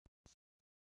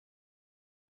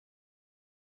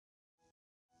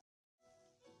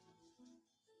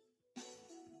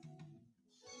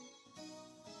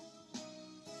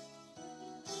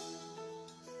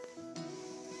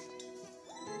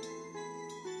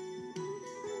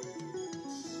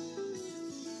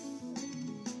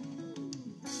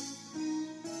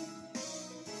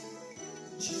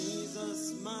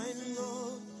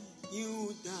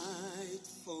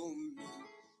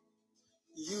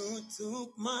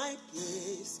my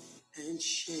place and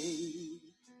shame.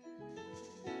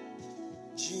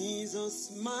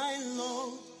 Jesus, my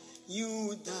Lord,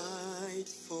 you died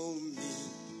for me.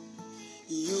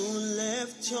 You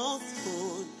left your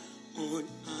throne on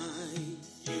high.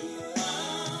 You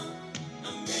are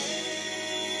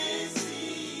amazing.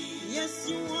 Yes,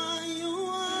 you are. You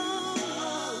are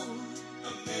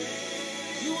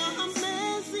amazing. You are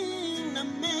amazing,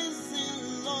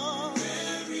 amazing, Lord.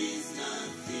 There is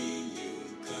nothing you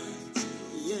can't do.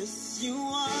 Yes, you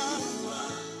are.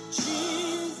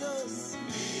 Jesus.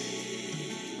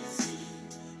 Amazing.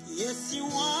 Yes, you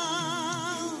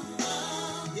are.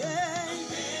 Yeah.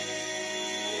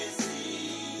 Amazing.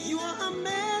 You are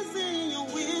amazing. Your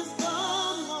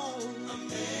wisdom, Lord.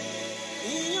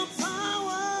 Amazing. In your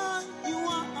power, you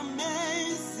are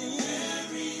amazing.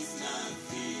 There is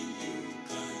nothing you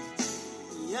can't do.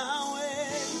 Yahweh,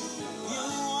 you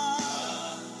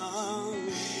are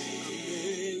amazing.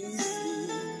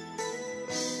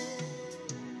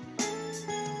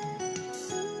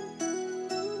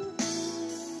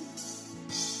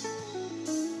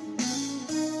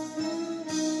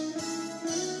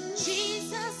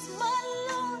 Jesus, my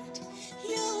Lord,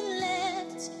 you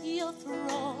left your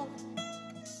throne.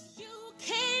 You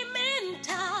came and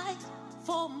died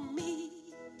for me.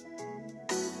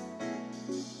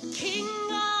 King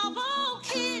of all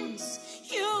kings,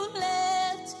 you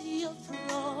left your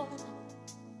throne.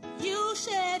 You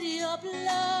shed your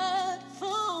blood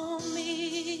for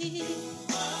me.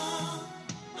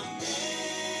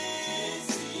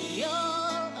 Amazing.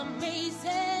 You're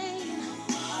amazing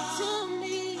to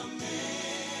me.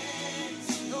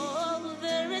 Oh,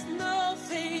 there is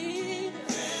nothing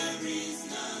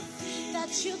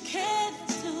that you can't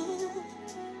do.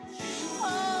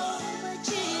 Oh,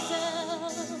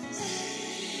 Jesus.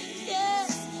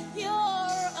 Yes,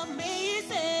 you're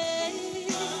amazing.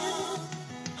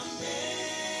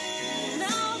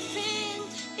 Nothing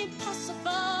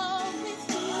impossible with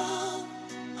you.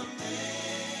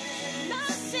 No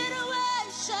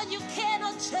situation you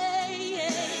cannot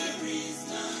change.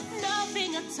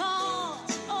 Nothing at all.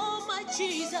 Oh, my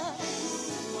Jesus.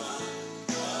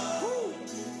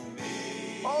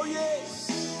 Oh, yes.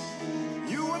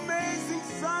 You amazing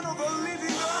Son of the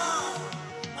living God.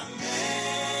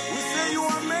 We say you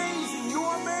are amazing. You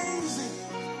are amazing.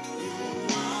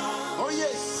 Oh,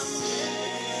 yes.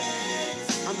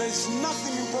 And there's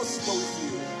nothing impossible with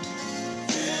you.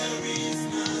 There is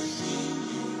nothing.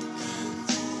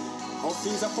 All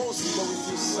things are possible with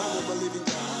you, Son of the living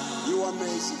God. You are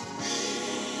amazing.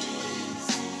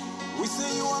 We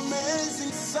say you are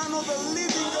amazing, Son of the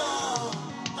living God.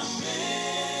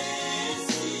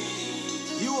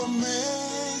 You are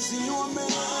amazing, you are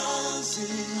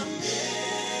amazing.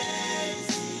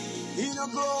 In your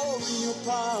glory, in your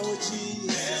power,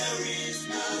 Jesus.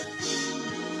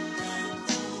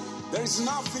 There is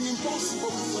nothing impossible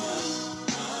with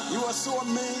you. You are so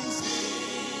amazing.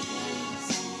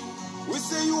 We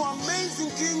say you are amazing,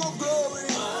 King of glory.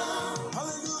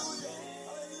 Hallelujah.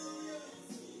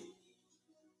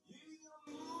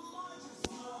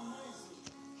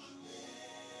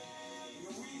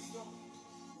 Your wisdom,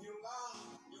 your love,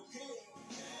 your care.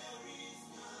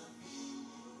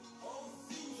 All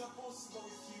things are possible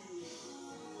with you.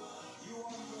 You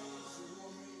are amazing, you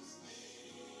are amazing.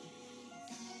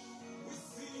 We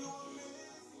see you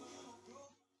amazing.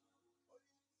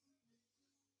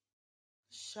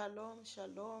 Shalom,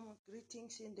 shalom.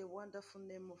 Greetings in the wonderful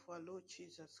name of our Lord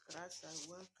Jesus Christ. I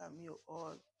welcome you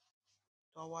all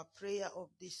to our prayer of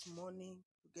this morning.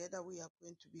 Together we are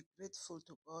going to be grateful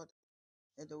to God,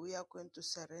 and we are going to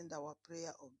surrender our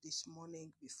prayer of this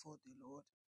morning before the Lord.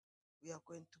 We are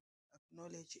going to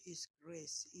acknowledge His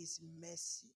grace, His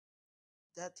mercy,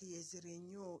 that He has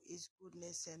renewed His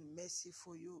goodness and mercy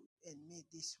for you and me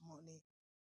this morning.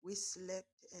 We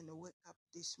slept and woke up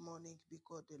this morning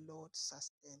because the Lord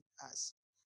sustained us.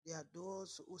 There are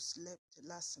those who slept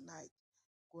last night,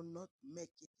 could not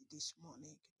make it this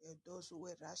morning. There are those who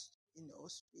were rushed in the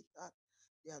hospital.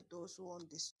 There are those who are on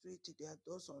the street. There are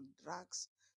those on drugs.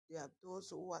 There are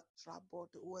those who are troubled,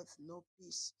 who have no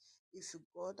peace. If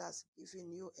God has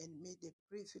given you and me the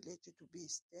privilege to be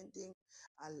standing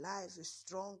alive,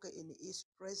 strong in His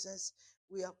presence,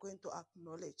 we are going to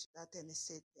acknowledge that and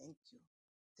say thank you.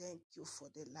 Thank you for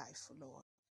the life, Lord.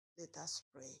 Let us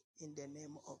pray in the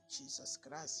name of Jesus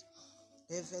Christ.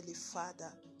 Heavenly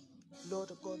Father,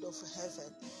 Lord God of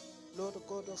heaven, Lord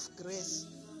God of grace,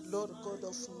 Lord God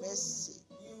of mercy,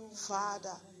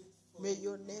 Father, may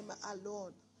your name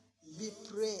alone be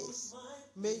praised.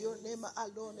 May your name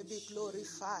alone be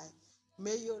glorified.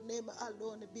 May your name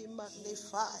alone be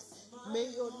magnified. May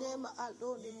your name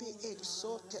alone be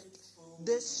exalted.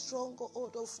 The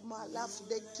stronghold of my life,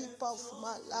 the keeper of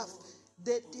my life,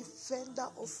 the defender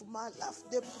of my life,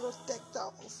 the protector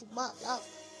of my life.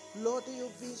 Lord,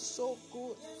 you've been so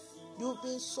good. You've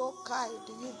been so kind.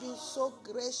 You've been so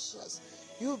gracious.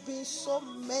 You've been so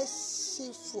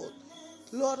merciful.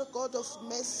 Lord God of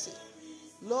mercy.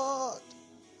 Lord,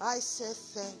 I say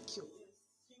thank you.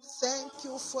 Thank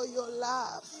you for your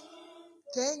love.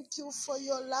 Thank you for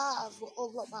your love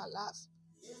over my life.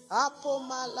 Upon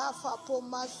my life, upon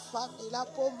my family,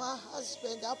 upon my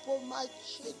husband, upon my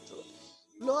children.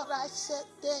 Lord, I say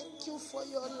thank you for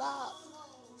your love,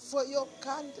 for your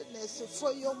kindness,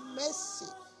 for your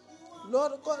mercy.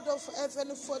 Lord God of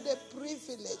heaven, for the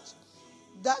privilege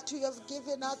that you have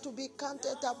given us to be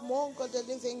counted among the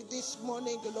living this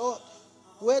morning, Lord,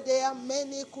 where there are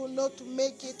many who could not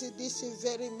make it this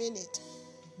very minute.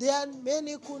 There are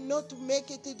many who could not make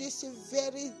it this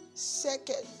very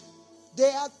second.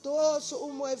 There are those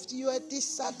whom you have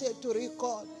decided to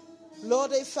recall.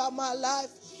 Lord, if I'm alive,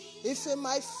 if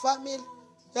my family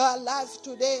are alive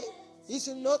today, it's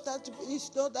not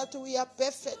that we are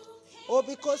perfect or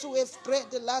because we have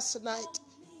prayed last night.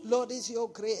 Lord, it's your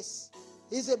grace.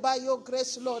 It's by your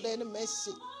grace, Lord, and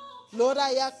mercy. Lord,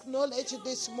 I acknowledge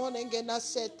this morning and I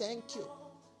say thank you.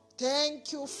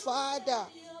 Thank you, Father,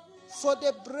 for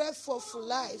the breath of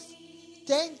life.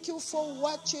 Thank you for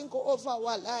watching over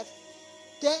our life.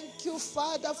 Thank you,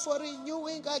 Father, for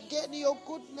renewing again your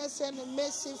goodness and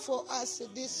mercy for us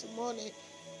this morning.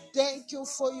 Thank you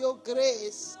for your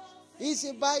grace.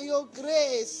 It's by your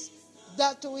grace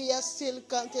that we are still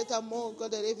counted among the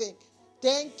living.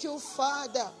 Thank you,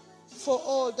 Father, for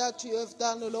all that you have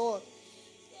done, Lord.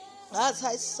 As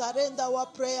I surrender our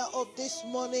prayer of this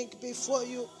morning before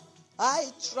you, I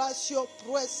trust your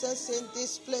presence in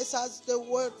this place, as the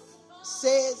word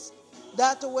says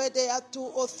that where there are 2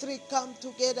 or 3 come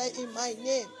together in my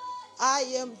name, I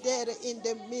am there in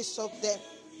the midst of them.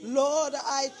 Lord,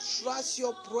 I trust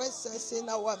your presence in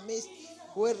our midst.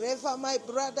 Wherever my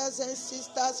brothers and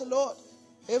sisters, Lord,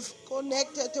 have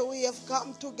connected, we have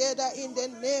come together in the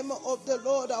name of the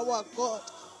Lord our God.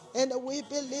 And we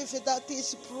believe that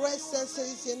his presence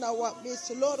is in our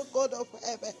midst. Lord God of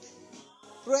heaven,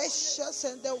 precious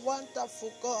and the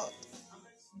wonderful God,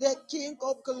 the King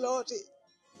of glory,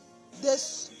 the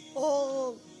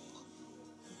strong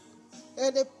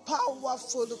and the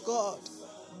powerful God,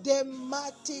 the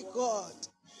mighty God,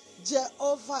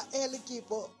 Jehovah El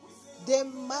Gibor, the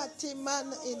mighty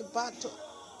man in battle.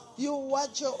 You are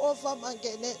Jehovah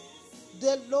Magene,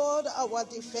 the Lord our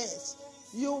defense.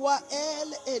 You are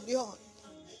El Elyon,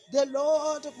 the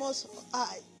Lord Most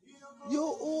High.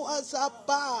 You who is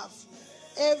above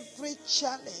every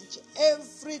challenge,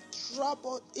 every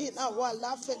trouble in our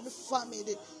life and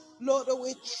family. Lord,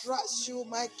 we trust you,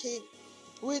 my King.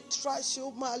 We trust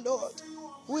you, my Lord.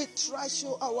 We trust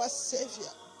you, our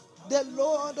Savior, the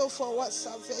Lord of our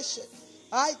salvation.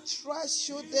 I trust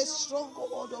you, the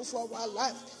stronghold of our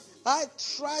life. I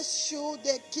trust you,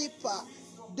 the keeper,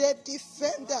 the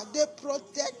defender, the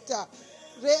protector.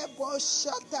 Rebo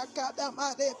shata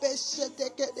kadama rebe shete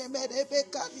kedeme rebe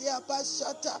kadia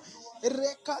bashata.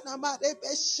 Rekanama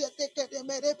rebe shete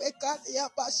kedeme rebe kadia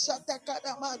bashata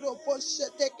kadama robo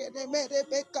shete kedeme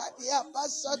rebe kadia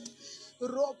bashata.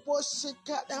 Robo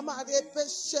shikadama rebe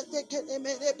shete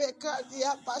kedeme rebe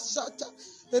kadia bashata.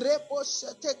 Rebo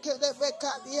shete kedeme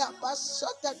kadia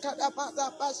bashata kadama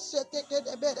raba shete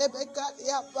kedeme rebe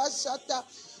kadia bashata.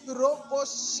 Robo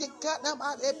shikana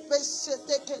marepe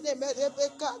shete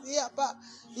merebeka diaba.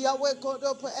 Yahweh God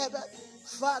of heaven,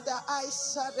 Father, I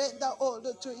surrender all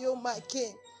to you, my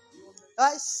King.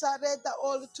 I surrender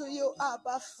all to you,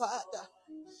 Abba Father.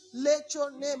 Let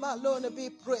your name alone be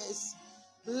praised.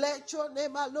 Let your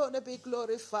name alone be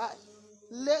glorified.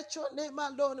 Let your name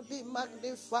alone be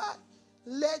magnified.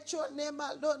 Let your name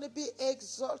alone be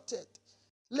exalted.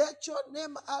 Let your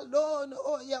name alone,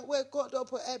 oh Yahweh, God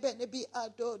of heaven, be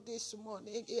adored this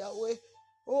morning, Yahweh.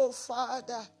 Oh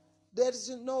Father, there is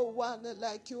no one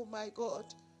like you, my God.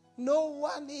 No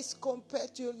one is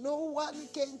compared to you. No one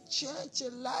can change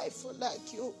life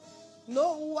like you.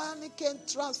 No one can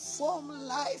transform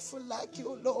life like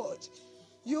you, Lord.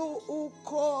 You who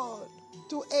call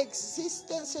to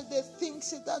existence the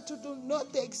things that do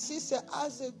not exist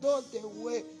as though they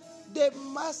were. The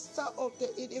master of the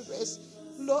universe.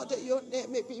 Lord, your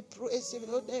name may be praised,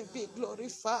 your name be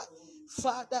glorified.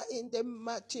 Father, in the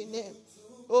mighty name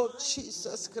of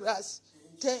Jesus Christ.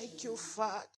 Thank you,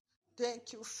 Father.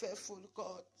 Thank you, faithful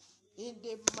God. In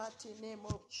the mighty name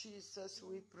of Jesus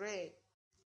we pray.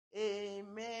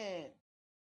 Amen.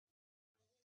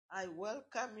 I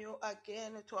welcome you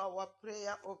again to our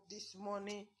prayer of this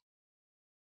morning.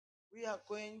 We are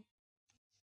going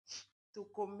to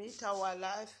commit our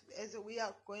life as we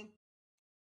are going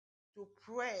to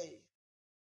pray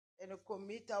and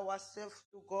commit ourselves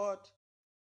to God.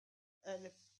 And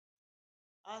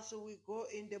as we go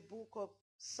in the book of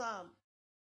Psalm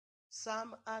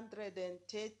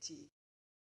 130,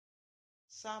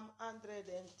 Psalm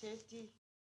 130,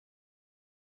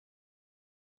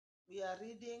 we are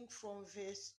reading from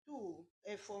verse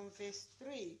 3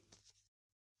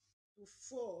 to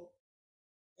 4,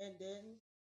 and then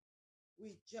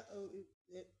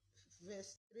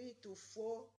verse 3 to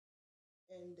 4,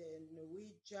 and then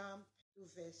we jump to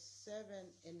verse 7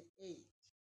 and 8.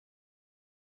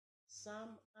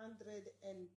 Psalm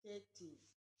 130,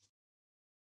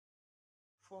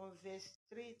 from verse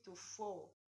 3 to 4.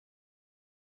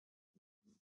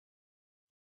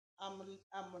 I'm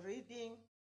reading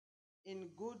in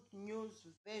Good News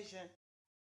Version.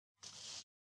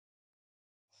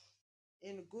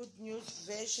 In Good News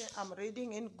Version, I'm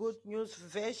reading in Good News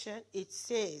Version. It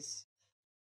says,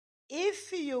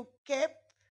 if you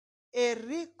kept a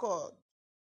record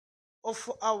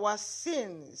of our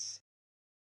sins,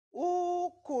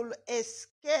 who could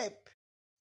escape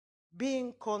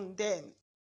being condemned?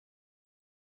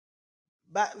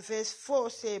 But verse 4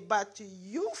 says, but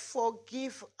you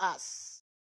forgive us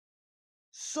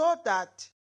so that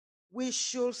we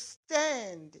should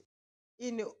stand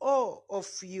in awe of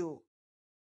you.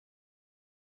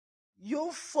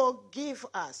 You forgive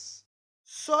us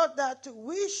so that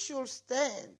we should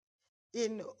stand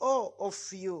in awe of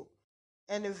you.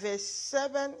 And verse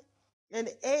 7 and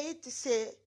 8 say,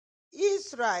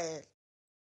 Israel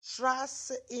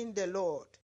trusts in the Lord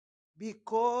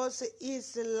because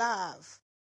his love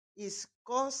is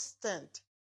constant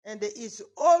and is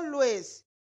always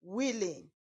willing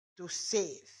to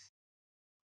save.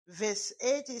 Verse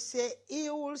 8 it says, he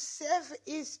will save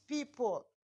his people,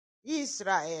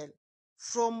 Israel,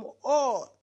 from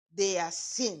all their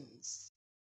sins.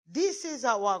 This is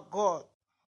our God.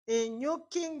 In New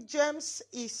King James,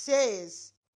 it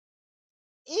says,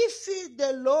 if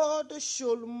the Lord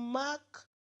should mark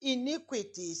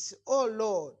iniquities, O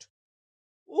Lord,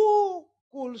 who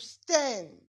could stand?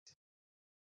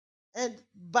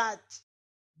 But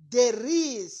there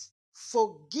is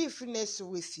forgiveness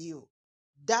with you,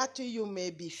 that you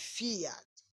may be feared.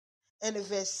 And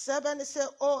verse 7 says,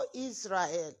 O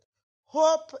Israel,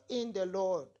 hope in the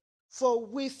Lord, for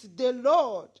with the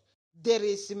Lord there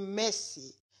is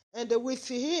mercy, and with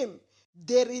him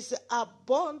there is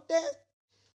abundant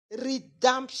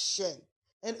redemption.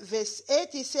 And verse 8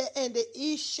 he says, and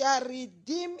he shall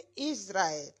redeem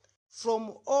Israel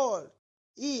from all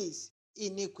his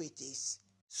iniquities.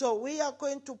 So we are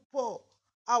going to pour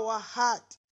our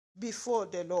heart before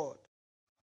the Lord.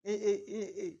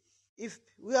 If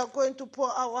we are going to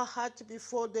pour our heart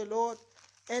before the Lord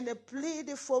and plead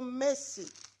for mercy,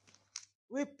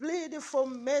 we plead for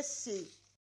mercy.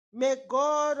 May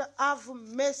God have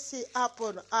mercy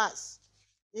upon us.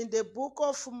 In the book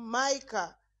of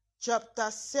Micah, chapter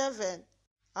 7,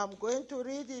 I'm going to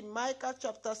read in Micah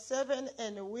chapter 7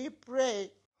 and we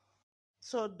pray.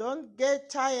 So don't get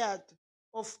tired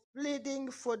of pleading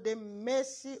for the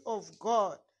mercy of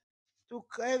God.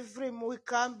 Every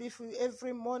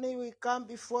morning we come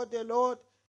before the Lord.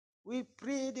 We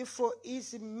plead for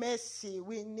his mercy.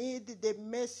 We need the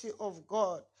mercy of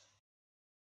God.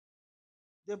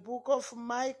 The book of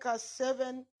Micah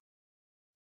 7,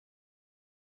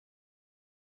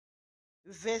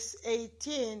 verse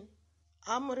 18.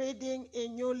 I'm reading a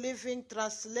New Living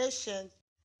Translation.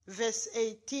 Verse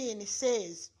 18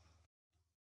 says,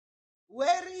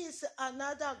 where is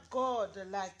another God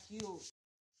like you,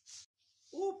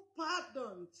 who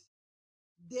pardoned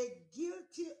the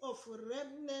guilty of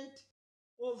remnant,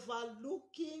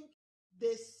 overlooking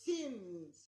the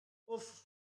sins of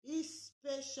his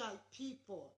special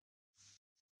people?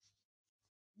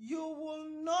 You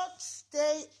will not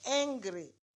stay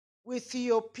angry with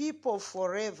your people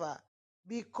forever,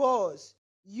 because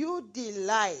you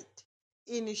delight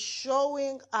in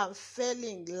showing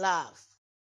unfailing love.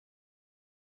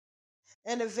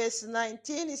 And verse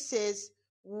 19 says,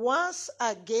 once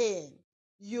again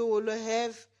you will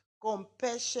have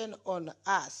compassion on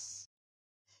us.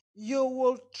 You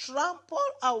will trample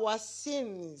our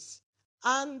sins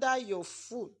under your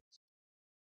foot.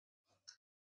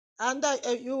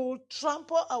 You will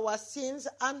trample our sins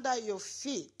under your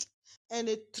feet and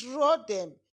throw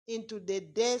them into the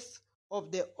depths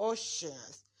of the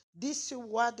oceans. This is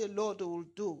what the Lord will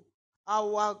do.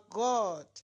 Our God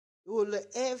will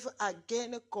have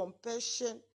again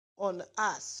compassion on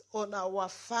us, on our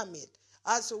family,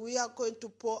 as we are going to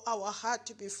pour our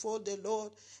heart before the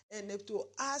Lord and to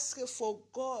ask for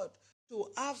God to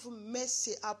have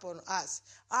mercy upon us,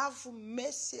 have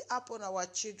mercy upon our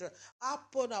children,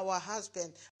 upon our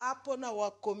husband, upon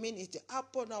our community,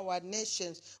 upon our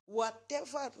nations,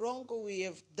 whatever wrong we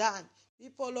have done.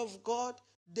 People of God,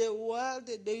 the world,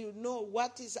 you know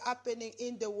what is happening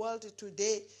in the world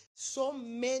today. So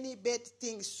many bad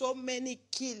things, so many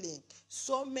killing,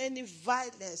 so many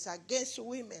violence against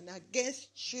women,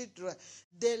 against children.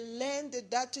 The land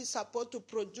that is supposed to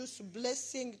produce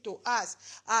blessing to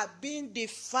us are being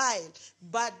defiled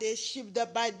by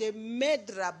the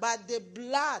murder, by the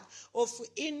blood of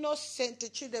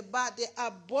innocent children, by the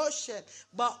abortion,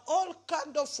 by all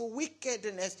kind of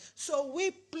wickedness. So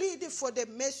we plead for the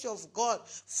mercy of God,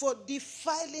 for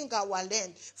defiling our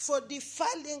land, for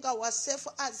defiling ourselves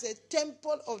as a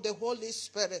temple of the Holy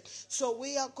Spirit. So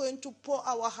we are going to pour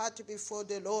our heart before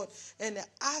the Lord and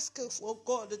ask for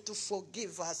God to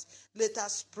forgive us. Let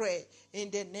us pray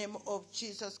in the name of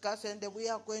Jesus Christ, and we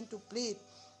are going to plead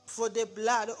for the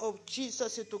blood of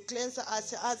Jesus to cleanse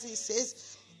us, as he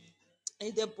says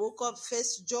in the book of 1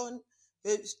 John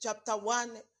chapter 1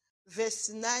 verse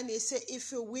 9. He says,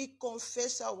 if we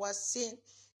confess our sin,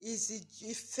 is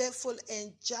faithful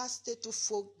and just to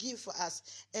forgive us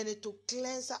and to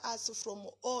cleanse us from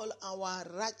all our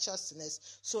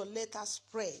righteousness. So let us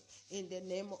pray in the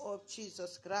name of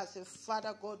Jesus Christ.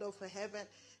 Father God of heaven,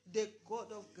 the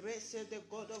God of grace, the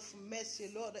God of mercy,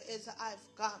 Lord, as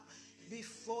I've come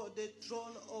before the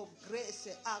throne of grace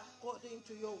according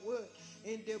to your word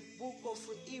in the book of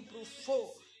Hebrews 4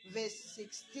 verse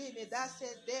 16, that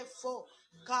said, therefore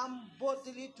come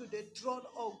boldly to the throne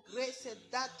of grace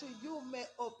that you may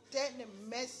obtain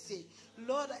mercy.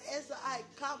 Lord, as I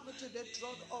come to the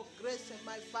throne of grace,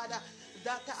 my Father,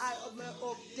 that I may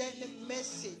obtain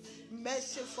mercy,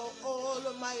 mercy for all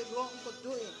my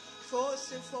wrongdoing,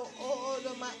 mercy for all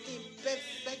of my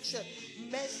imperfection,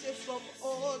 mercy from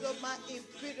all of my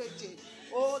impurity,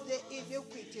 all the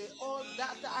iniquity, all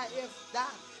that I have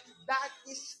done that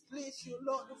displease you,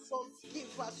 Lord.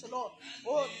 Forgive us, Lord.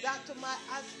 Oh, that my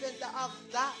husband have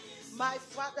done, my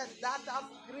Father, that have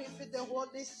grieved the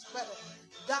Holy Spirit,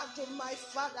 that my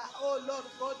Father, oh Lord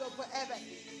God of heaven,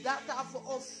 that have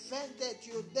offended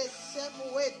you the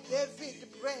same way David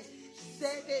prayed,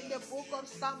 said in the book of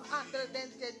Psalm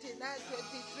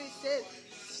 139:23 says,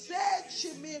 search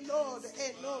me, Lord,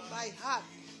 and know my heart.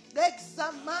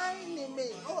 Examine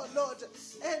me, oh Lord,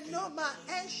 and know my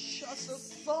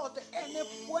anxious thought, and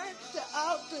point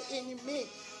out in me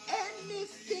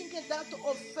anything that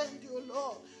offend you,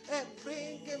 Lord, and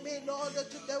bring me, Lord,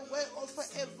 to the way of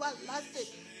everlasting.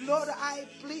 Lord, I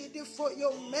plead for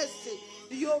your mercy,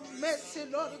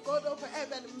 Lord God of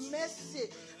heaven, mercy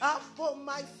upon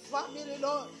my family,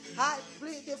 Lord. I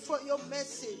plead for your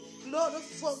mercy, Lord.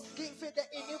 Forgive the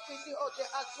iniquity of the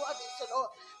Aswadis, Lord.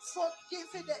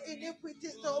 Forgive the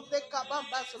iniquities of the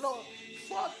Kabambas, Lord.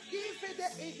 Forgive the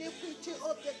iniquity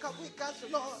of the Kawikas,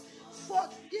 Lord.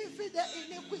 Forgive the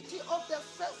iniquity of the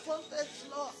Fairfonters,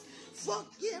 Lord.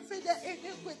 Forgive the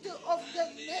iniquity of the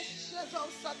nations of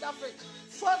South Africa.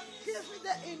 Forgive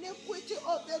the iniquity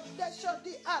of the nation of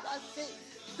the RC,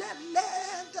 the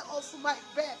land of my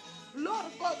birth. Lord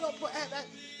God of heaven,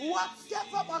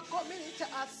 whatever my community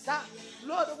has done,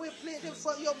 Lord, we plead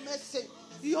for your mercy,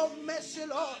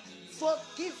 Lord.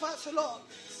 Forgive us, Lord,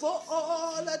 for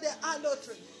all the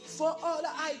idolatry, for all the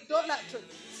idolatry.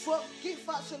 Forgive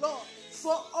us, Lord,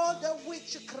 for all the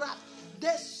witchcraft,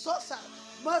 the sorcery.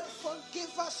 But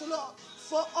forgive us, Lord,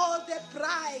 for all the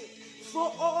pride,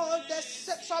 for all the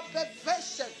sexual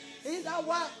perversion in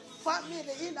our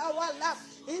family, in our life,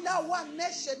 in our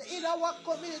nation, in our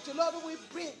community. Lord, we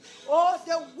bring all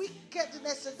the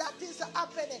wickedness that is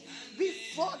happening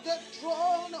before the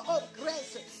throne of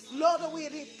grace. Lord, we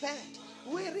repent.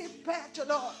 We repent,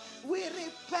 Lord. We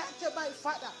repent, my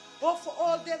Father, of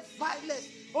all the violence,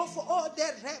 of all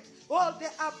the rape, all the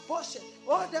abortion,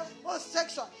 all the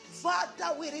homosexual.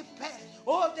 Father, we repent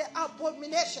all the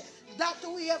abomination that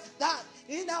we have done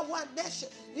in our nation,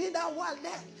 in our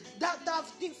land, that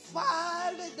have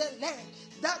defiled the land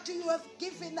that you have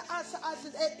given us as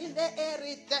in the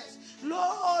heritage.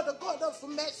 Lord God of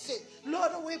mercy,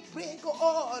 Lord, we bring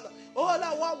all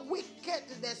our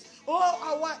wickedness, all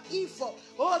our evil,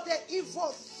 all the evil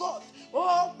thoughts.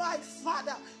 Oh, my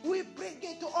Father, we bring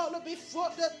it all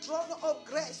before the throne of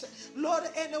grace, Lord,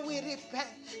 and we repent.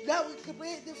 That we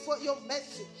plead for your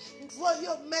mercy,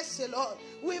 Lord.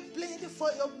 We plead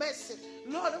for your mercy,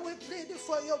 Lord. We plead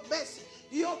for your mercy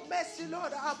mercy,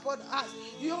 Lord, upon us.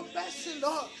 Your mercy,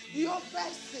 Lord. Your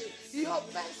mercy. Your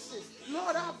mercy.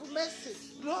 Lord, have mercy.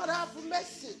 Lord, have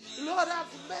mercy. Lord, have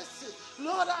mercy.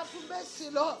 Lord, have mercy,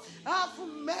 Lord. Have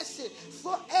mercy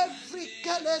for every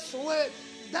careless word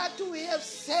that we have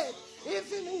said.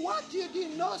 Even what you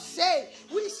did not say,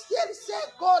 we still say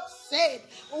God said.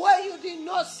 Where you did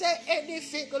not say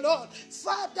anything, Lord.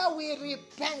 Father, we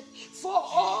repent for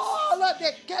all of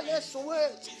the careless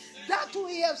words that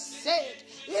we have said,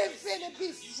 even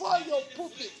before your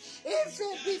pulpit,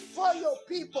 even before your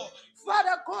people.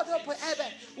 Father God of heaven,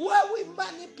 where we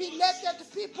manipulated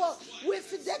people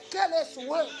with the careless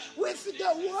word, with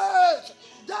the words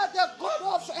that the God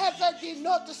of heaven did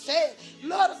not say.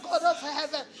 Lord God of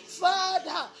heaven,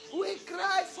 Father, we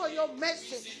cry for your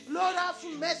mercy. Lord, have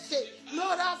mercy.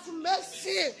 Lord, have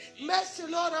mercy. Mercy,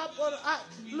 Lord, upon us.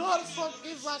 Lord,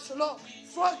 forgive us, Lord.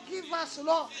 Forgive us,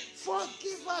 Lord.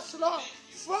 Forgive us, Lord.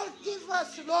 Forgive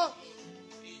us, Lord.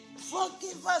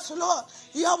 Forgive us, Lord,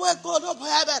 Yahweh God of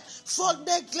heaven, for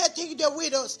neglecting the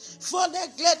widows, for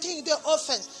neglecting the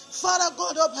orphans. Father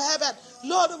God of heaven,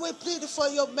 Lord, we plead for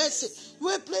your mercy.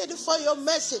 We plead for your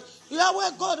mercy. Yahweh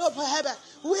God of heaven,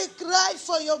 we cry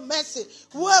for your mercy.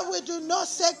 Where we do not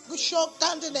show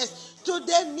kindness to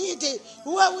the needy,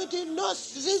 where we do not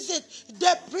visit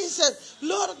the prison,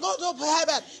 Lord God of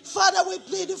heaven, Father, we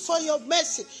plead for your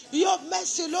mercy,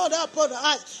 Lord, upon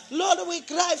us. Lord, we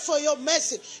cry for your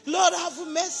mercy. Lord, have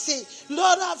mercy.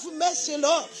 Lord, have mercy,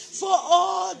 Lord, for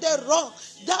all the wrong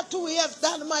that we have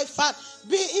done, my Father.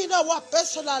 Be in our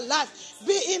personal life,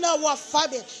 be in our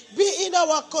family, be in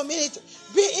our community,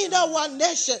 be in our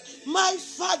nation, my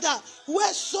Father,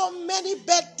 where so many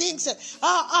bad things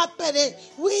are happening.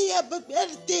 We have bad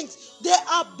things, the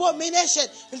abomination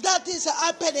that is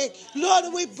happening.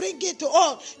 Lord, we bring it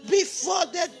all before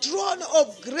the throne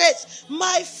of grace,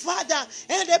 my Father,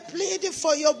 and I plead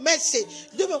for your mercy,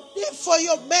 plead for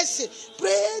your mercy,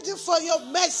 plead for your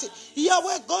mercy,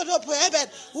 Yahweh God of heaven,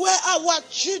 where our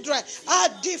children are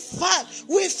defiled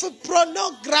with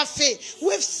pornography,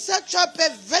 with sexual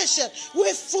perversion,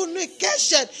 with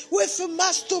fornication, with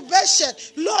masturbation.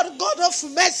 Lord God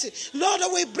of mercy, Lord,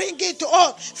 we bring it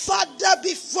all, Father,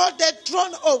 before the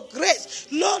throne of grace,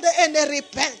 Lord, and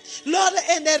repent, Lord,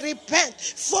 and repent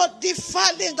for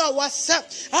defiling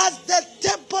ourselves as the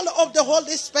temple of the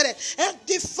Holy Spirit and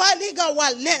defiling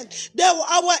our land,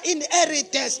 our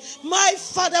inheritance, my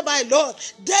Father, my Lord,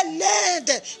 the land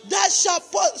that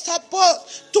supposed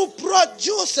to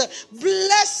produce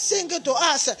blessing to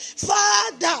us.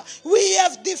 Father, we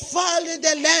have defiled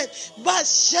the land by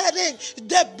shedding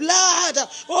the blood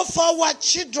of our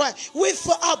children with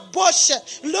abortion.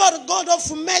 Lord God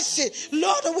of mercy,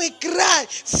 Lord, we cry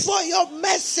for your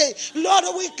mercy. Lord,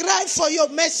 we cry for your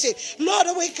mercy. Lord,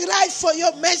 we cry for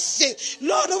your mercy.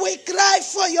 Lord, we cry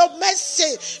for your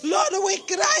mercy. Lord, we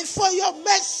cry for your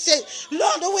mercy.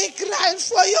 Lord, we cry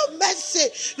for your mercy.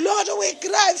 Lord, we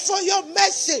cry for your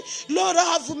mercy. Lord,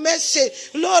 have mercy.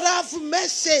 Lord, have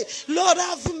mercy. Lord,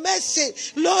 have mercy.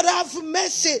 Lord, have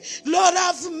mercy. Lord,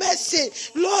 have mercy.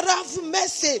 Lord, have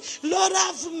mercy. Lord,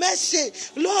 have mercy.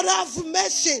 Lord, have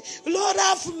mercy. Lord,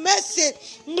 have mercy.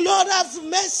 Lord, have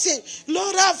mercy.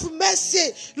 Lord, have mercy.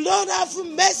 Lord, have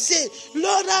mercy.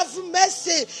 Lord, have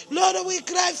mercy. Lord, we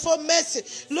cry for mercy.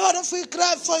 Lord, we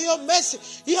cry for your mercy.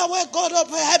 Yahweh God of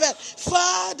heaven,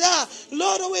 Father,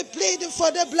 Lord, we plead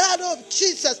for the blood of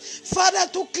Jesus, Father,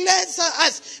 to cleanse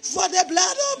us, for the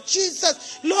blood of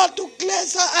Jesus, Lord, to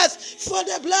cleanse us, for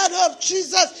the blood of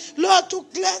Jesus, Lord, to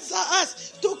cleanse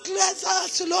us, to cleanse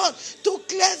us, Lord, to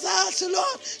cleanse us,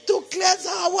 Lord, to cleanse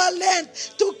our land,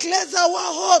 to cleanse our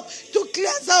home, to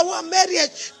cleanse our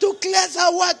marriage, to cleanse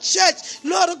our church,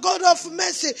 Lord God of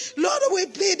mercy, Lord, we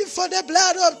plead for the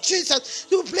blood of Jesus,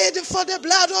 to plead for the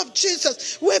blood of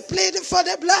Jesus, we plead for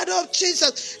the blood of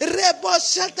Jesus. Rebo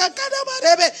shata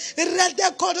kadamarebe,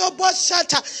 rede kodobo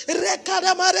shata,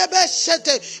 rekadamarebe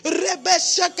shete, rebe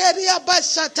shakeria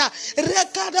basata,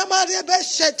 rekadamarebe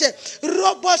shete,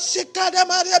 robo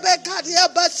shikadamarebe kadia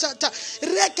basata,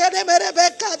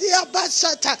 rekadamarebe kadia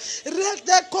basata,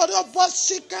 rede kodobo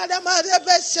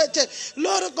shikadamarebe shete.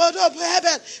 Lord God of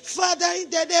heaven, Father, in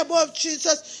the name of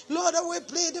Jesus, Lord, we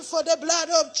plead for the blood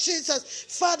of Jesus,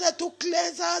 Father, to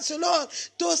cleanse us, Lord,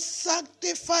 to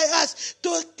sanctify us,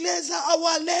 to cleanse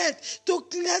our land, to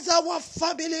cleanse our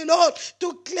family, Lord,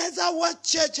 to cleanse our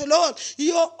church, Lord,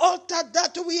 your altar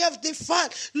that we have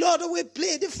defiled, Lord, we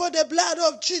plead for the blood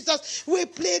of Jesus, we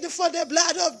plead for the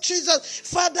blood of Jesus,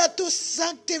 Father, to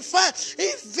sanctify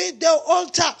even the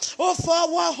altar of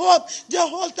our home, the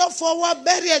altar for our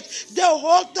marriage, the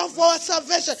altar for our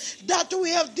salvation that we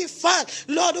have defiled,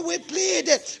 Lord, we plead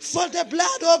for the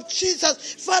blood of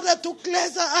Jesus, Father, to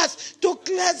cleanse us,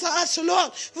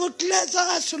 Lord, to cleanse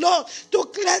us, Lord, to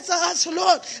cleanse us,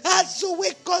 Lord, as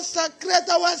we consecrate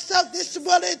ourselves this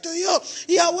morning to you,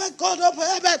 Yahweh God of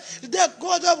heaven, the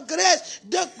God of grace,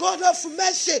 the God of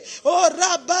mercy. Oh,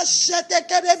 Rabba Shete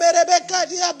Kereberebe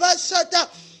Kadia Bashata.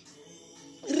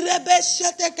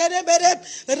 Rebeshete kerebere,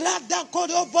 rada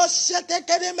kodobo shete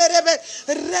kereberebe,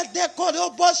 rede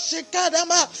kodobo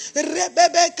shikadama,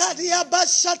 rebebe kadia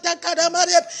bashata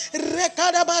kadamare,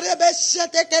 rekadamare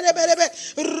beshete kereberebe,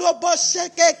 robo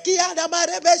sheke kiadama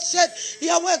rebeshet,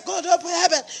 Yahweh God of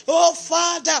heaven, oh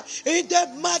Father, in the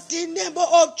mighty name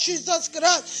of Jesus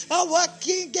Christ, our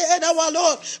King and our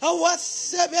Lord, our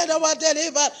Savior and our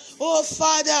Deliverer, oh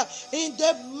Father, in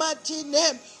the mighty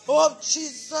name of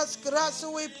Jesus Christ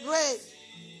we pray.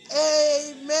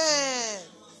 Amen.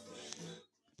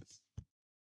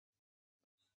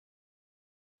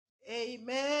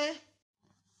 Amen.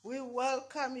 We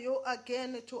welcome you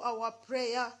again to our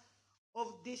prayer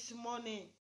of this morning.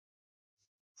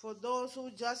 For those who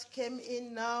just came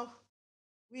in now,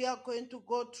 we are going to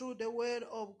go through the word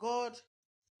of God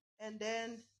and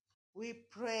then we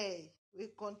pray. We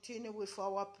continue with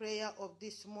our prayer of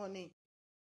this morning.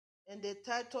 And the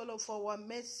title of our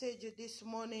message this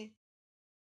morning,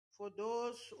 for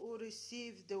those who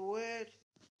receive the word,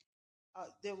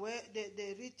 the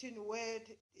written word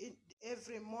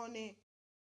every morning,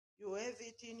 you have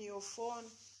it in your phone,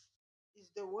 is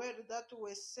the word that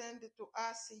was sent to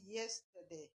us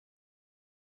yesterday.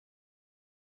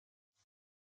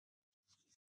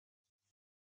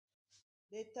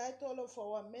 The title of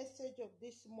our message of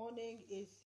this morning is,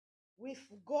 With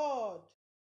God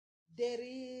There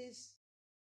is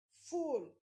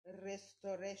Full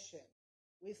Restoration.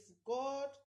 With God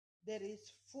there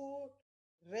is full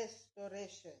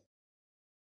restoration.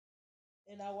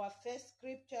 And our first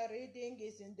scripture reading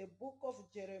is in the book of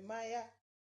Jeremiah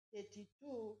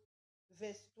 32,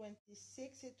 verse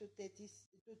 26 to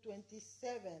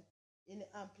 27 in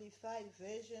Amplified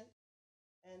Version.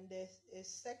 And the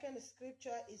second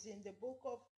scripture is in the book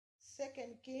of 2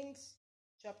 Kings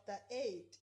chapter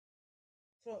 8.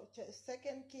 From 2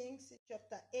 Kings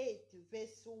chapter 8,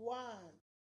 verse 1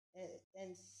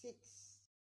 and 6.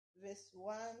 Verse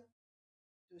 1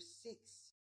 to 6.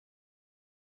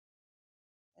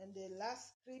 And the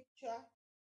last scripture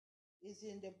is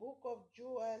in the book of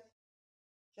Joel,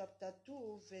 chapter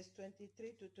 2, verse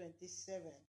 23 to 27.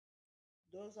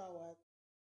 Those are our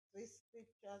three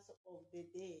scriptures of the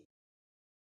day.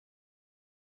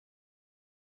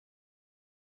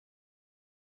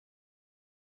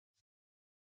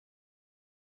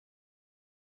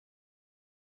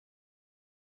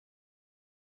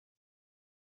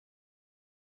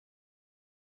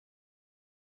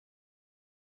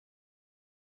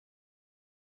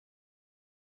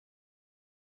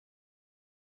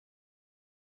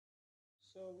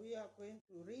 So we are going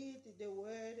to read the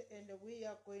word and we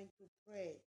are going to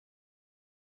pray.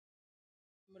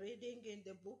 I'm reading in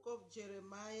the book of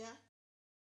Jeremiah,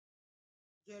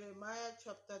 Jeremiah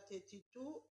chapter 32,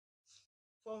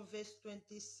 from verse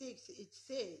 26. It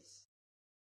says,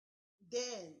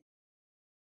 Then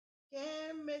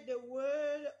came the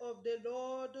word of the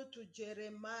Lord to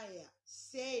Jeremiah,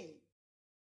 saying,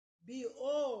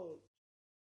 Behold,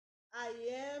 I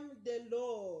am the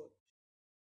Lord,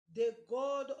 the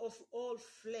God of all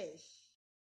flesh.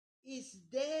 Is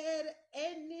there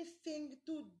anything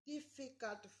too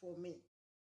difficult for me?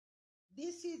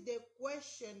 This is the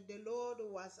question the Lord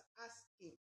was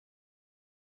asking.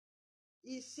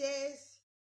 He says,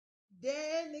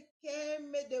 Then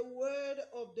came the word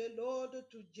of the Lord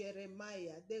to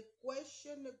Jeremiah. The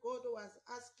question God was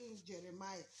asking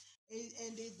Jeremiah,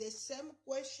 and it's the same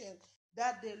question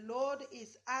that the Lord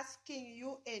is asking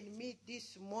you and me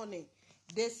this morning.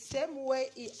 The same way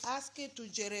he asked it to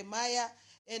Jeremiah,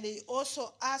 and he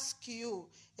also asked you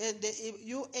and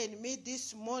you and me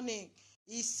this morning.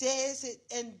 He says,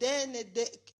 and then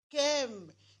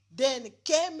came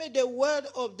the word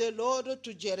of the Lord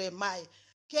to Jeremiah.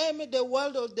 Came the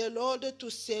word of the Lord to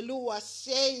Selua,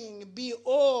 saying,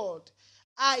 Behold,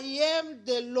 I am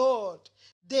the Lord,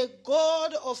 the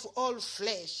God of all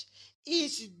flesh.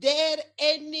 Is there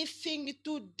anything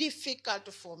too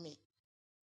difficult for me?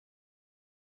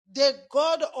 The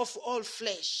God of all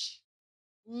flesh.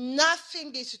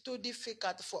 Nothing is too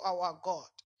difficult for our God.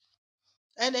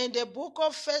 And in the book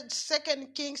of 2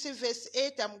 Kings, verse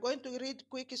 8, I'm going to read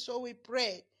quick so we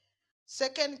pray.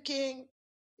 2 King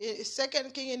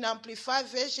in Amplified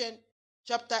Version,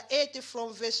 chapter 8,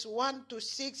 from verse 1 to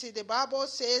 6, the Bible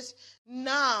says,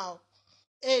 Now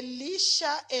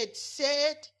Elisha had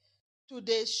said to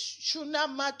the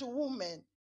Shunammite woman,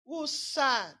 whose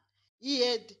son he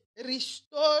had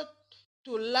restored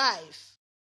to life,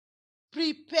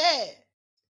 prepare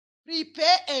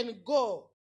and go,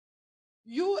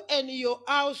 you and your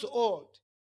household,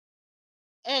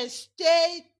 and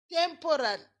stay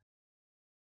temporarily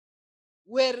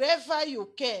wherever you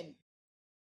can.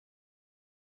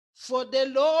 For the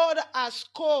Lord has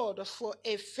called for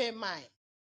a famine,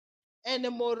 and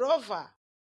moreover,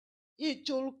 it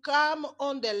will come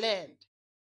on the land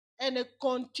and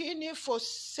continue for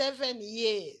 7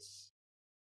 years.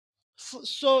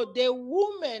 So the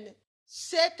woman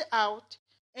set out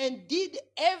and did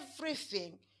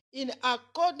everything in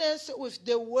accordance with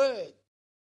the word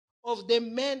of the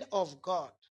man of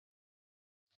God.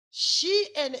 She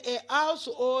and her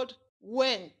household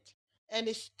went and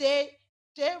stayed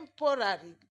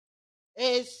temporarily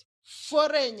as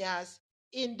foreigners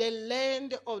in the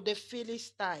land of the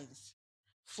Philistines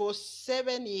for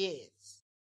 7 years.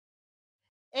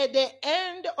 At the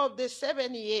end of the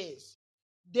 7 years,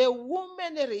 the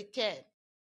woman returned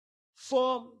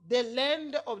from the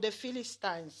land of the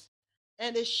Philistines,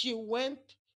 and she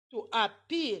went to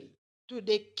appeal to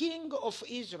the king of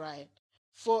Israel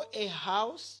for a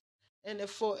house and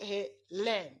for a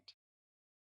land.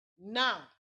 Now,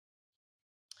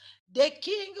 the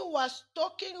king was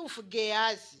talking with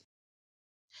Gehazi,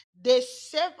 the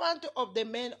servant of the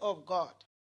man of God,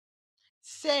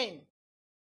 saying,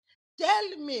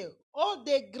 tell me all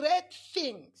the great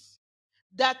things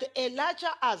that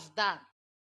Elijah has done.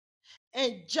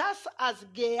 And just as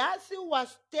Gehazi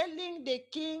was telling the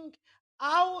king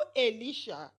how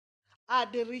Elisha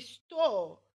had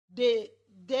restored the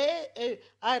dead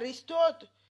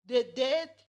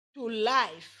to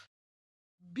life,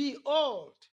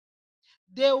 behold,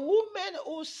 the woman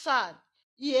whose son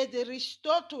he had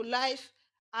restored to life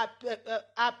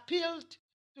appealed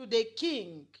to the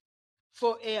king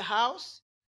for a house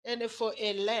and for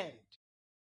a land.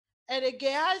 And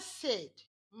Gehazi said,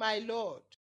 my lord,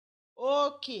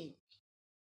 O king,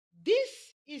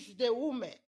 this is the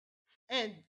woman,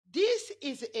 and this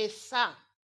is a son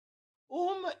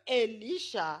whom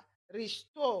Elisha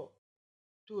restored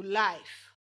to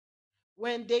life.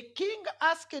 When the king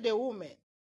asked the woman,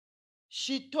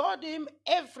 she told him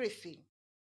everything.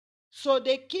 So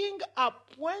the king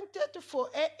appointed for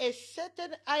her a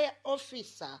certain high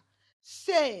officer,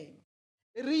 saying,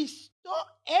 restore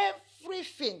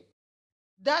everything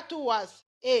that was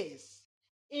his,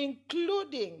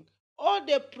 including all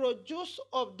the produce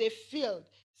of the field,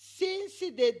 since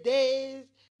the day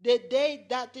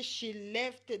that she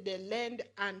left the land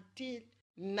until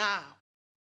now.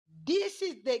 This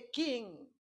is the king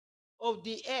of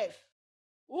the earth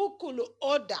who could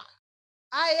order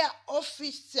higher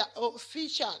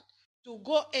official to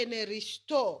go and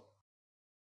restore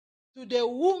to the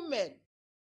woman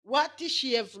what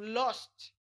she have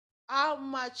lost. How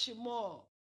much more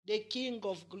the King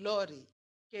of Glory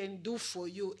can do for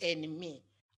you and me.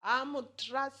 I'm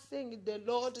trusting the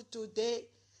Lord today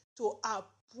to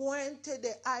appoint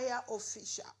the higher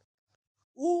official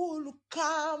who will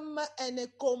come and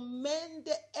command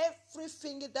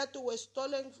everything that was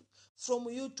stolen from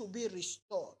you to be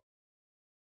restored.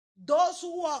 Those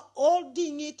who are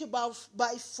holding it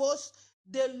by force,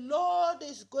 the Lord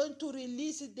is going to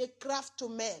release the craft to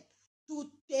men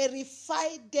to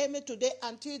terrify them today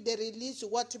until they release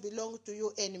what belongs to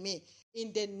you and me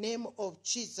in the name of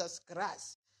Jesus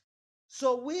Christ.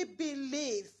 So we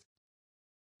believe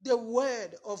the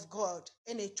word of God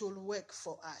and it will work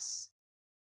for us.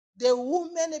 The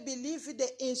woman believed the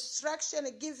instruction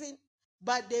given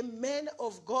by the men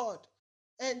of God,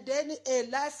 and then a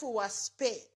life was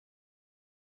spared.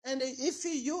 And if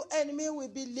you and me will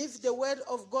believe the word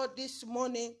of God this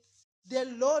morning, the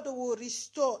Lord will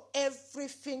restore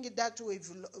everything that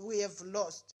we have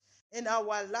lost. And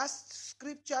our last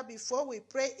scripture before we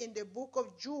pray in the book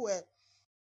of Joel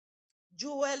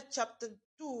chapter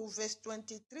 2, verse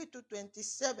 23 to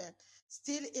 27,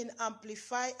 still in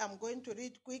Amplify, I'm going to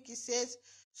read quick. It says,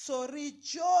 so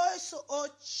rejoice, O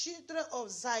children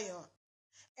of Zion,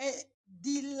 and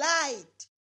delight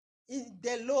in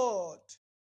the Lord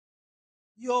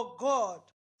your God,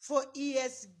 for he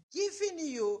has given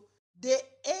you the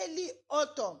early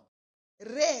autumn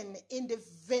rain in the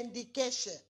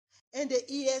vindication, and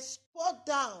he has poured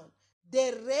down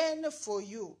the rain for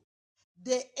you,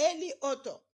 the early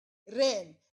autumn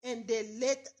rain and the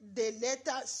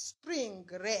later spring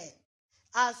rain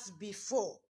as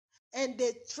before, and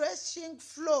the threshing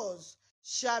floors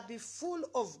shall be full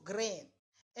of grain,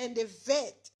 and the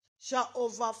vat shall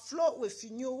overflow with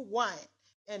new wine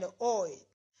and oil.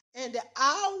 And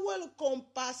I will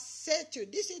compensate you.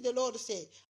 This is the Lord saying,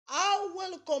 I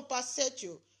will compensate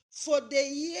you for the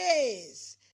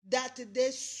years that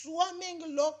the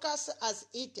swarming locust has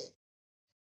eaten,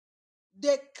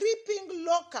 the creeping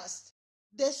locust,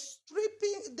 the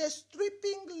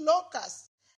stripping locust,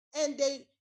 and the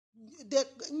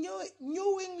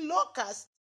newing locust,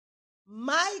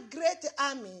 my great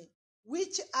army,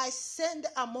 which I send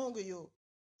among you.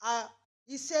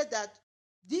 He said that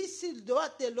this is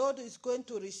what the Lord is going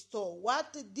to restore.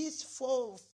 What these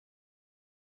 4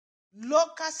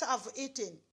 locusts have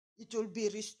eaten, it will be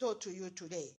restored to you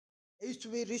today. It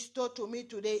will be restored to me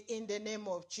today in the name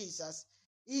of Jesus.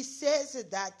 He says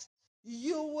that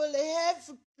you will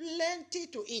have plenty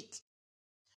to eat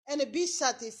and be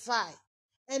satisfied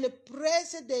and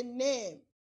praise the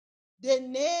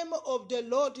name of the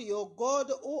Lord your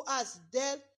God, who has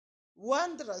dealt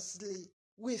wondrously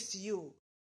with you.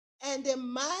 And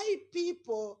my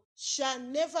people shall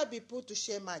never be put to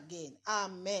shame again.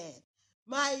 Amen.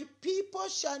 My people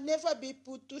shall never be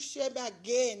put to shame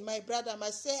again. My brother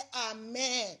must say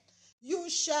amen.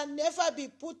 You shall never be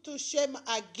put to shame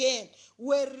again.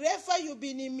 Wherever you've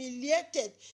been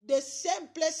humiliated, the same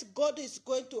place God is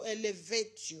going to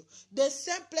elevate you. The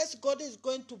same place God is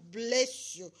going to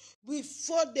bless you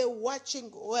before the watching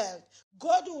world.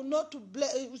 God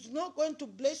is not going to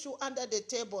bless you under the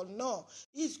table. No.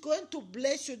 He's going to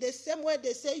bless you the same way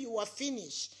they say you are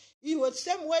finished. The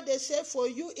same way they say for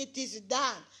you it is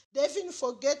done. They even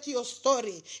forget your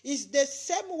story. It's the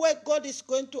same way God is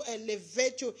going to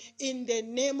elevate you in the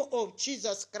name of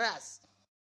Jesus Christ.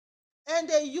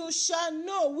 And you shall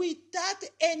know without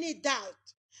any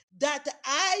doubt that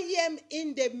I am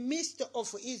in the midst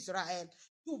of Israel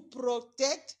to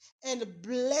protect and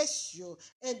bless you,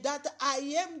 and that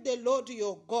I am the Lord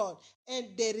your God,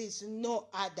 and there is no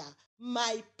other.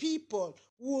 My people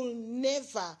will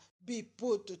never be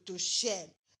put to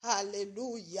shame.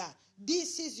 Hallelujah.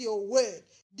 This is your word.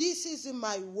 This is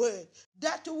my word,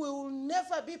 that we will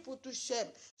never be put to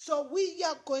shame. So we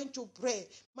are going to pray.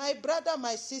 My brother,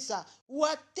 my sister,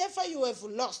 whatever you have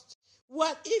lost,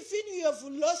 what even you have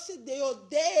lost your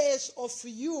days of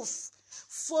youth,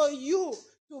 for you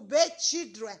to bear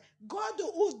children, God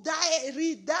who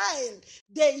redialed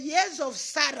the years of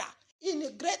Sarah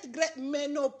in great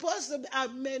menopause.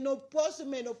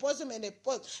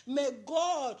 May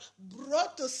God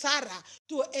brought Sarah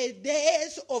to a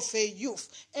days of a youth,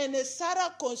 and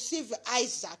Sarah conceived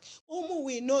Isaac, whom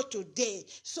we know today.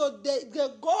 So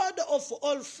the God of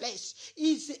all flesh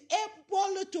is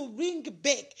able to bring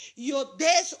back your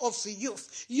days of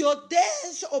youth, your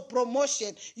days of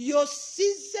promotion, your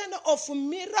season of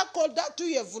miracle that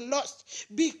you have lost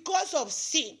because of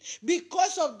sin,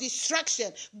 because of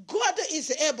distraction. God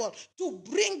is able to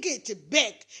bring it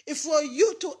back for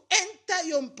you to enter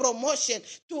your promotion,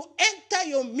 to enter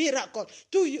your miracle,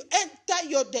 to enter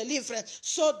your deliverance.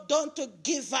 So don't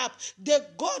give up. The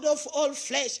God of all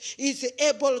flesh is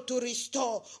able to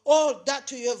restore all that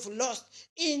you have lost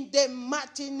in the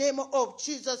mighty name of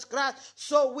Jesus Christ.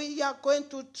 So we are going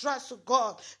to trust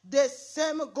God. The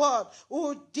same God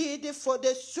who did it for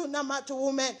the Shunammite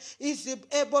woman is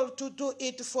able to do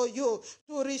it for you,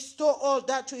 to restore all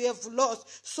that you have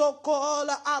lost. So call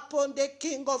upon the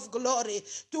King of Glory,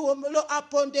 to look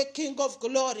upon the King of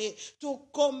Glory, to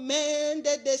command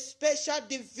the special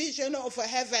division of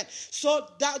heaven, so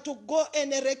that to go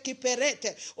and recuperate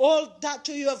all that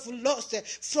you have lost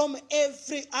from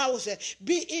every house,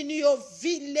 be in your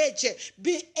village,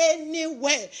 be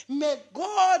anywhere. May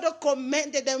God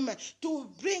command them to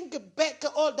bring back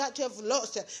all that you have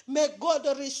lost. May God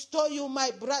restore you, my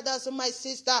brothers and my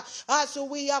sister, as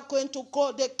we are going to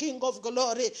call the King of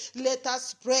Glory. Let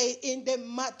us pray in the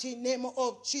mighty name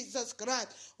of Jesus Christ.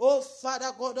 Oh,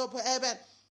 Father God of heaven,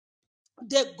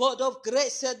 the God of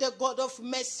grace, the God of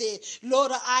mercy.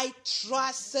 Lord, I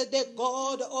trust the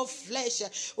God of flesh,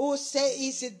 who say,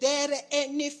 is there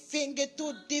anything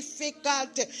too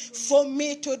difficult for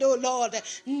me to do, Lord?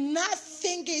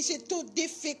 Nothing is too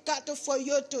difficult for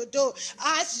you to do.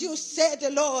 As you said,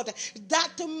 Lord,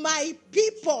 that my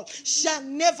people shall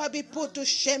never be put to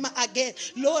shame again.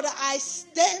 Lord, I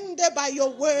stand by your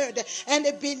word and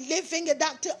believing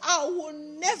that I will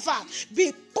never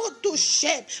be put to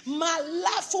shame. My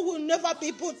life will never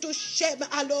be put to shame.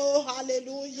 Hello,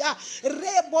 hallelujah.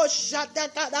 Rebo shata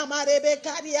kadama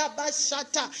rebekaria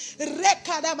bashata.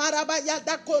 Rekada marabaya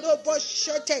da korobo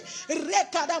shete.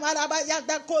 Rekada marabaya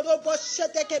da korobo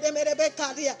shete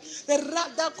kedemerebekaria.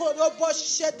 Rada korobo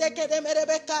shete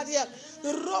kedemerebekaria.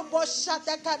 Robo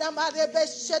shata kadama rebe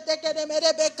shete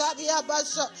kedemerebekaria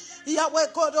basha. Yahweh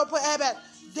God of heaven,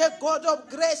 the God of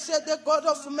grace, the God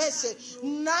of mercy.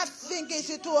 Nothing is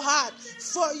too hard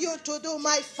for you to do,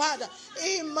 my Father,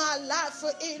 in my life,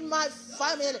 in my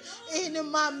family,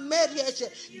 in my marriage.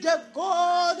 The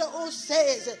God who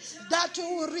says that you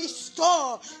will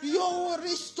restore,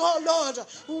 Lord,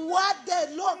 what the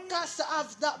locusts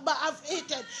have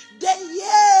eaten, the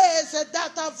years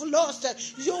that I've lost.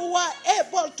 You are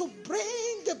able to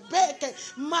bring back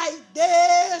my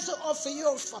days of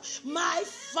youth, my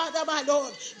Father, my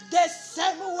Lord. The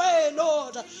same way,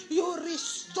 Lord, you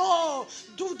restore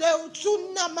to the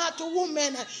Shunammite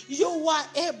woman. You are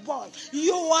able,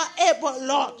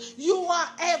 Lord. You are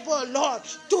able, Lord,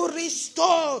 to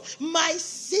restore my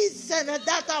season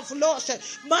that I've lost,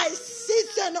 my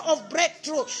season of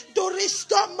breakthrough, to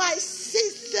restore my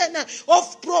season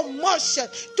of promotion,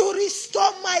 to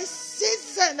restore my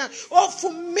season of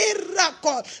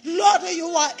miracle. Lord, you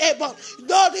are able.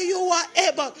 Lord, you are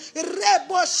able.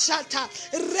 Rebo shata,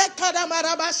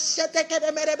 rekadamaraba shete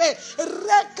kedemerebe,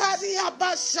 rekadia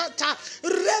bashata,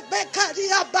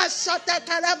 rebekadia bashata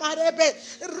kadamarebe,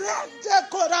 rede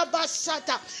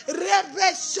korabashata,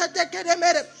 rebe shete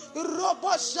kedemere,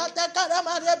 robo shete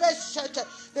kadamarebe shete,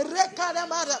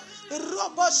 rekadamara,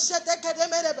 robo shete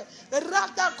kedemerebe,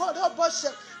 rada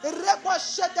koroboshe. Nothing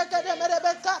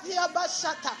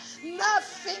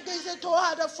is too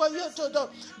hard for you to do.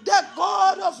 The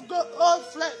God of all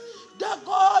flesh, the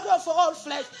God of all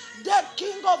flesh, the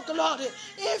King of glory,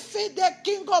 if the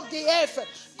King of the earth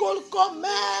could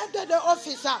command the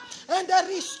officer and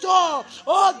restore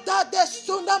all that the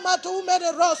Shunammite woman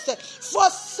lost for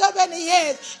 7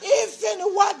 years, even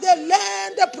what the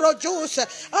land produced,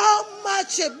 how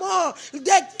much more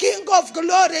the King of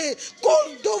glory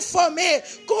could do for me,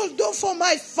 could do for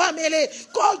my family,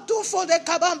 could do for the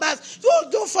Kabambas, could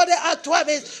do for the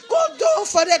Atwabis, could do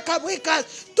for the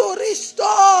Kawikas, to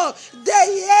restore the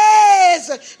years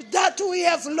that we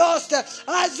have lost.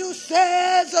 As you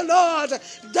say, Lord,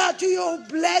 that you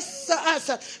bless us,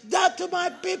 that my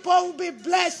people will be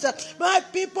blessed, my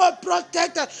people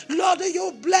protected. Lord,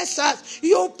 you bless us,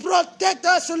 you protect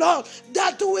us, Lord,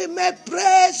 that we may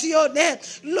praise your name.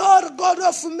 Lord God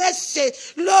of mercy,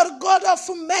 Lord God of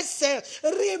mercy,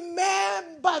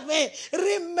 remember me,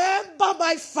 remember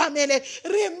my family,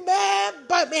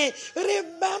 remember me,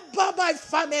 remember my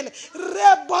family.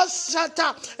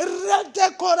 Rebosata,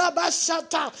 Rede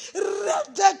Korabashata,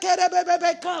 Rede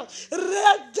Kerebebeka,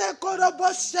 Rede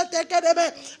Korabosete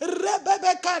Kerebe,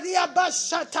 Rebebekaria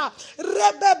Bashata,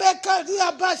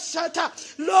 Rebebekaria Bashata.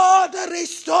 Lord,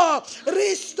 restore,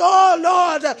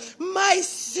 Lord, my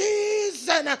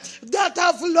season that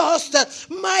I've lost,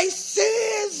 my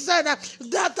season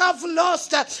that I've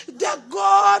lost. The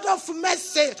God of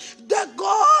mercy, the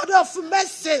God of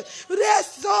mercy,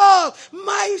 restore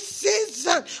my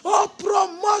season of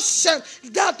promotion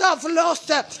that I've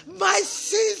lost, my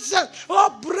season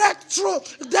of breakthrough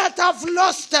that I've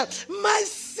lost, my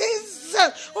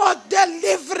season of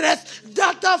deliverance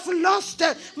that I've lost,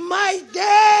 my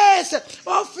days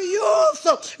of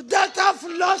youth that I've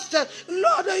lost.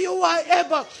 Lord, you are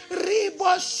able.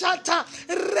 Ribo shata,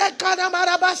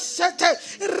 rekadamarabasete,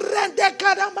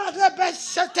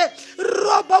 rendekadamarabasete,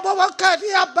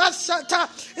 robobakaria basata,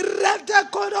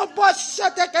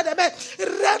 redekorobosete kademe,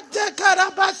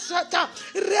 redekarabasata,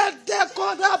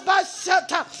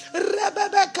 redekorabasata,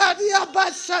 rebebekaria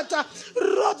basata,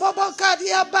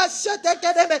 robobakaria basete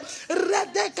kademe,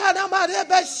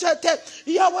 redekadamarabasete.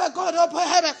 Yahweh God of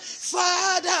heaven,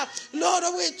 Father, Lord,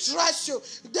 we trust you,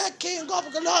 the King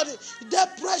of glory, the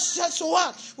precious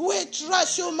one. We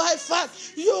trust you, my Father.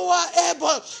 You are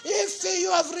able. If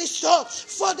you have restored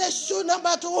for the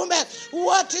Shunammite woman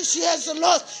what she has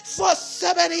lost for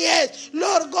 7 years,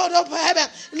 Lord God of heaven,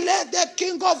 let the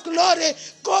King of glory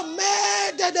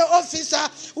command the officer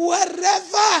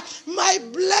wherever my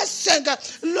blessing,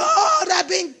 Lord, have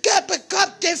been kept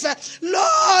captive.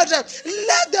 Lord,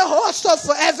 let the host of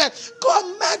heaven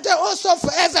command the host of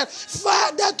heaven,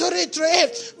 Father, to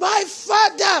retrieve, my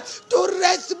Father, to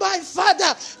rest, my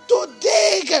Father, to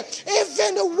dig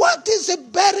even what is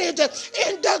buried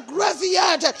in the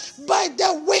graveyard by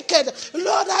the wicked.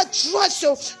 Lord, I trust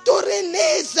you to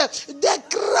release the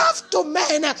craft to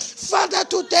men, Father,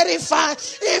 to terrify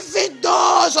even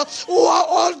those who are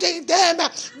holding them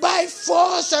by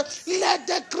force. Let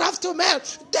the craft to men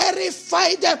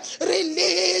terrify them.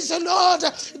 Release, Lord,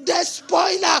 the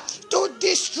spoiler to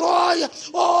destroy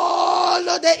all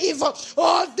of the evil,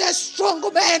 all the strong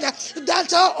men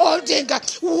that are holding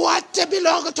what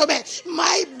belongs to me.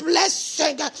 My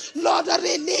blessing, Lord,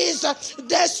 release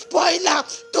the spoiler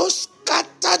to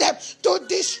scatter them, to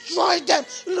destroy destroy them.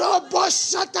 Robo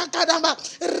Shata Kadama,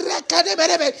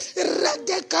 Rekadeberebe,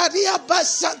 Redekaria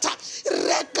Basata,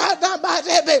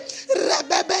 Rekadabarebe,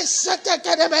 Rebebe Shata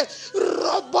Kadebe,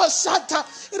 Robo Shata,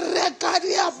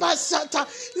 Rekaria Basata,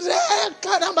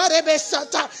 Rekadabarebe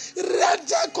Sata,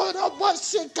 Redekorobo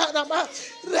Shikarama,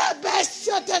 Rebe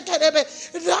Shata Kadebe,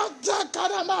 Rada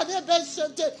Karama Rebe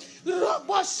Shata,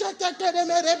 Robo Shata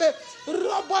Kadebe Rebe,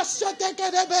 Robo Shata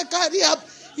Kadebe Kariab,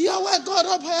 Yahweh God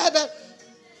of heaven.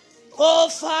 Oh,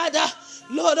 Father,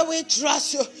 Lord, we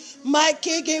trust you. My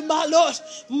King and my Lord,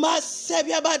 my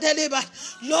Savior, my deliverer.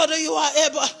 Lord, you are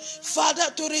able,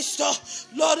 Father, to restore.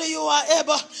 Lord, you are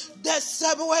able. The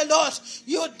same way, Lord,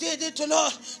 you did it,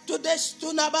 Lord, to this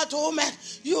Nabat woman.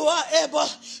 You are able.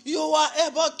 You are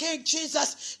able, King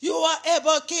Jesus. You are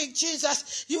able, King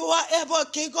Jesus. You are able,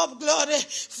 King of glory.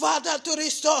 Father, to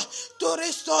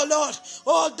restore, Lord,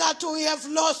 all that we have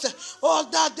lost, all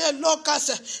that the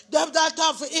locusts, them that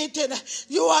have eaten.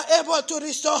 You are able to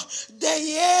restore the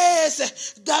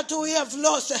years that we have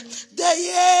lost, the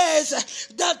years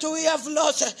that we have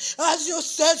lost. As you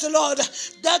said, Lord,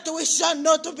 that we shall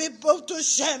not be put to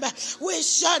shame. We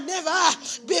shall never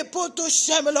be put to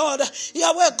shame, Lord.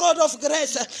 Yahweh, God of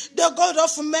grace, the God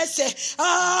of mercy.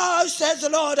 Says,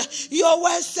 Lord, your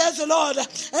word says, Lord,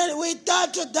 and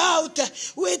without doubt,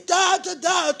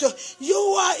 you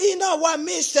are in our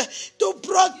midst to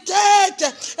protect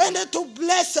and to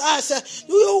bless us.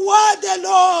 You are the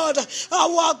Lord,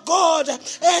 our God,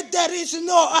 and there is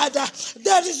no other.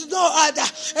 There is no other.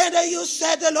 And you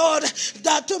said, Lord,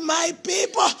 that my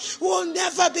people will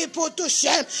never be put to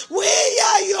shame. We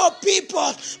are your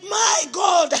people, my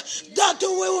God, that we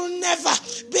will never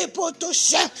be put to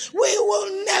shame. We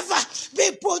will never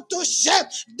be put to shame.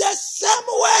 The same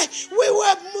way we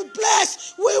were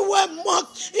blessed, we were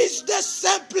mocked. It's the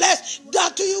same place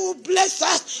that you bless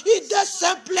us. It's the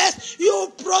same place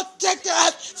you protect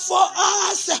us for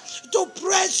us to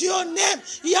praise your name.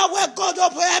 Yahweh, God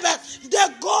of heaven,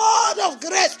 the God of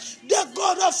grace, the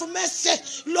God of mercy.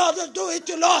 Lord, do it,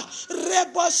 Lord.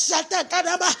 Rebo Shata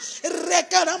Kadaba,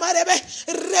 Rekanama Rebe,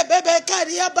 Rebebe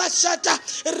Karia Bashata,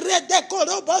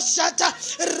 Redekorobo Shata,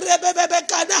 Rebebe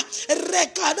Kana,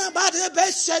 Rekanama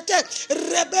Rebe Shete,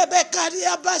 Rebebe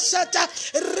Karia Bashata,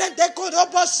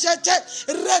 Redekorobo Shete,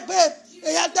 Rebe.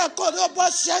 Yahweh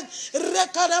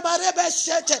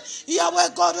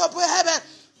God of heaven.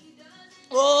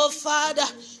 Oh Father,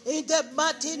 in the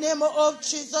mighty name of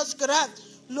Jesus Christ,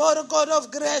 Lord God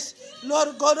of grace,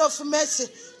 Lord God of mercy,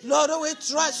 Lord, we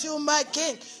trust you, my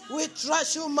King. We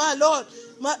trust you, my Lord,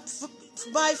 my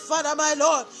Father, my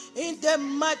Lord. In the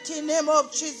mighty name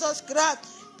of Jesus Christ,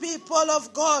 people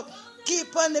of God,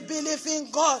 keep on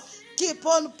believing God. Keep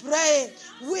on praying.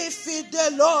 We feed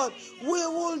the Lord. We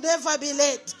will never be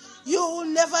late. You will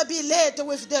never be late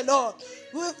with the Lord.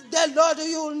 With the Lord,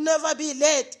 you will never be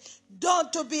late.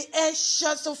 Don't be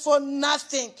anxious for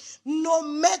nothing. No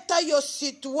matter your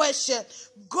situation,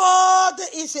 God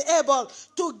is able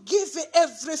to give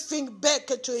everything back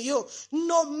to you.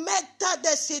 No matter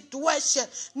the situation,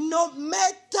 no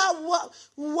matter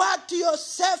what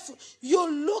yourself, you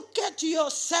look at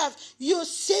yourself, you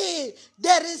see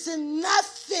there is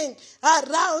nothing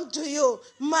around you.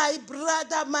 My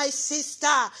brother, my sister,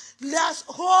 let's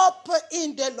hope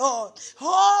in the Lord.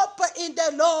 Hope in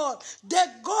the Lord, the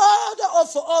God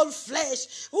of all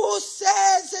flesh, who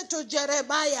says to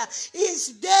Jeremiah,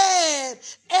 is there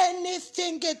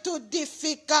anything too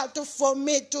difficult for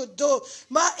me to do?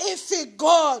 But if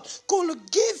God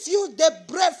could give you the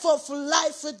breath of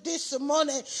life this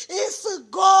morning, if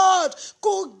God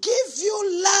could give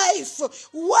you life,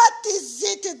 what is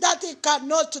it that he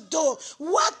cannot do?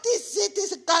 What is it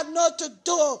he cannot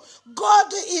do?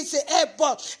 God is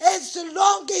able. As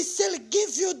long as he'll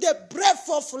give you the breath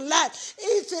of life,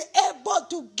 he's able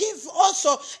to give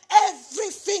also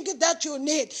everything that you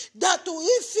need. That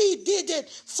if he did it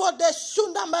for the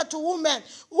Shunammite woman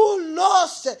who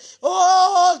lost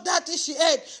all that she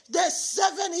had, the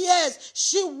 7 years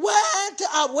she went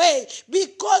away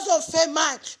because of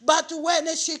famine. But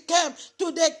when she came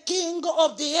to the king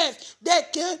of the earth, the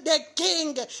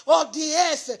king of the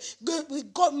earth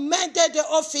commanded the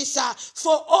officer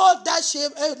for all that she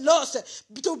lost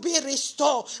to be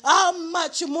restored. How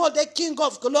much more the King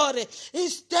of glory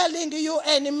is telling you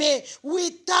and me,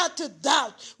 without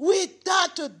doubt,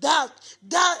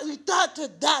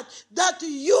 that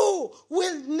you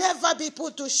will never be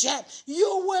put to shame.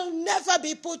 You will never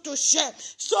be put to shame.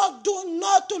 So do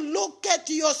not look at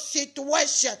your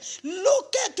situation.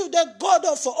 Look at the God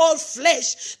of all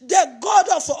flesh. The God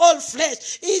of all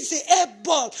flesh is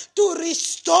able to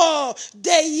restore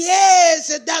the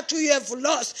years that you have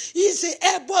lost. He is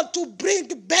able to bring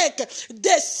back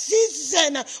the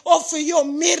season of your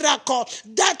miracle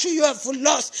that you have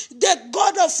lost. The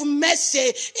God of mercy,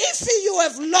 if you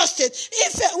have lost it,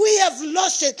 if we have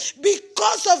lost it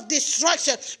because of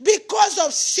destruction, because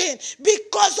of sin,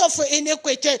 because of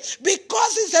iniquity,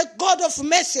 because he's a God of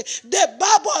mercy, the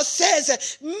Bible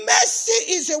says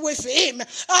mercy is with him.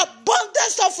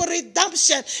 Abundance of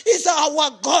redemption is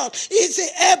our God. Is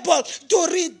able to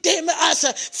redeem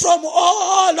us from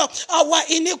all our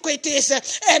iniquities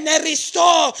and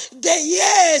restore the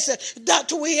years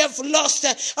that we have lost.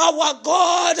 Our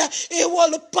God, he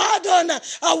will pardon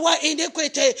our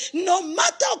iniquity. No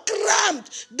matter crime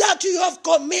that you have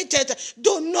committed,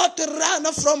 do not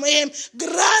run from him.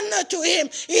 Run to him.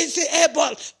 He is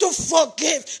able to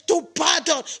forgive, to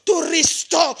pardon, to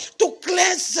restore, to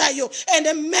cleanse you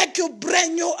and make you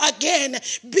brand new again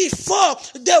before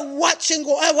the watching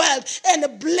world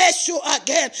and bless you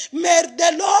again. May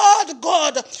the Lord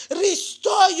God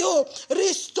restore you,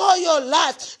 restore your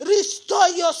life, restore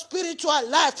your spiritual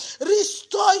life,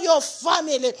 restore your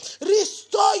family,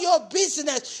 restore your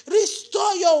business,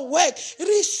 restore your work,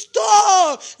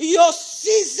 restore your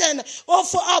season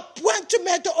of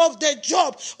appointment of the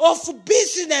job, of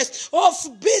business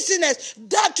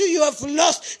that you have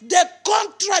lost, the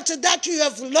contract that you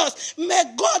have lost. May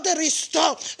God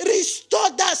restore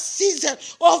that season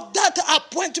of that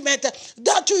appointment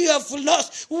that you have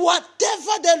lost.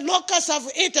 Whatever the locusts have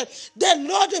eaten, the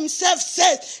Lord himself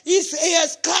says he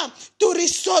has come to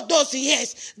restore those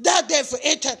years that they've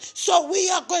eaten. So we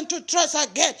are going to trust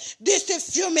again this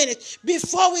few minutes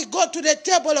before we go to the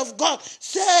table of God.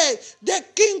 Say, the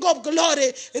King of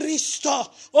glory, restore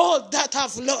all that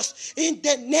I've lost in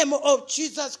the name of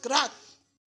Jesus Christ.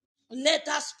 Let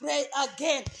us pray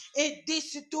again in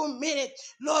these 2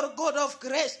 minutes. Lord God of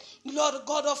grace, Lord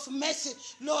God of mercy,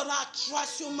 Lord, I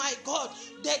trust you, my God,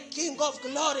 the King of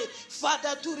glory,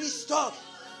 Father, to restore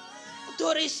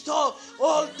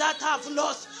all that I've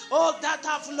lost, all that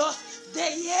I've lost, the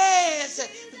years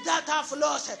that I've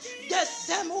lost. The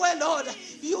same way, Lord,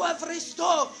 you have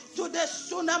restored to the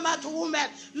Shunammite woman.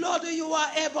 Lord, you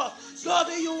are able. Lord,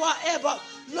 you are able.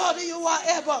 Lord, you are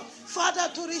able, Father,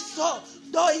 to restore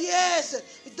the years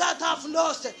that I've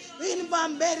lost in my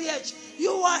marriage.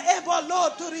 You are able,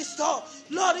 Lord, to restore.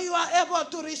 Lord, you are able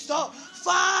to restore.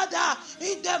 Father,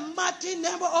 in the mighty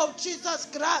name of Jesus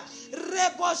Christ,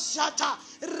 Rebo Shata,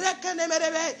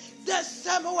 Rekenemerebe, the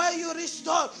same way you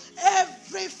restore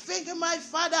everything, my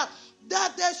Father,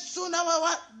 that the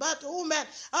Shunammite woman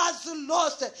has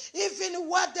lost, even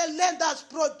what the land has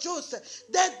produced.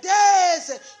 The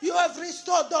days you have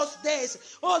restored those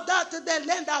days, or that the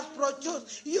land has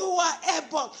produced, you are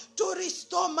able to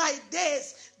restore my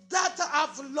days that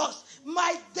I've lost,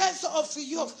 my days of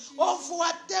youth, of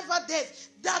whatever days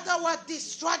that I was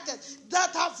distracted,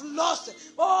 that I've lost,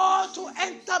 to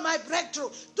enter my breakthrough,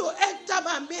 to enter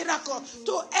my miracle,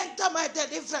 to enter my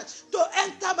deliverance, to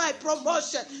enter my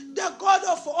promotion. The God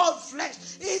of all flesh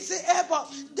is able,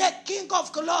 the King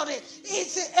of glory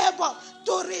is able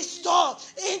to restore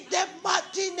in the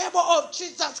mighty name of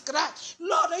Jesus Christ.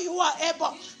 Lord, you are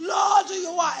able. Lord, you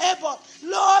are able.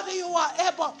 Lord, you are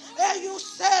able. And you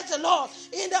said, Lord,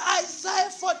 in the Isaiah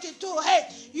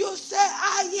 42:8, you say,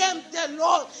 I am the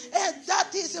Lord, and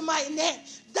that is my name.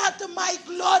 That my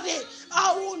glory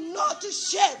I will not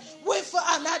share with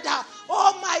another.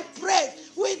 All my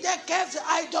praise with the caved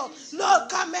idol. Lord,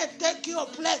 come and take your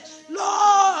place.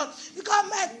 Lord,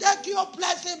 come and take your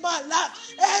place in my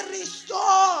life and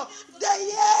restore the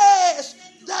years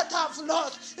that I've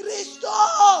lost.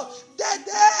 Restore the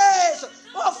days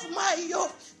of my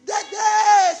youth, the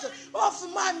days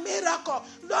of my miracle.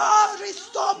 Lord,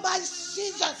 restore my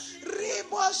season.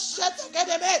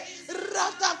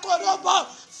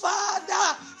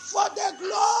 Father, for the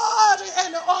glory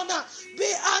and honor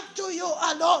be unto you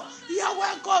alone,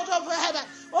 Yahweh God of heaven.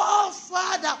 Oh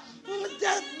Father, in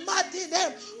the mighty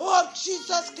name of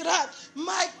Jesus Christ,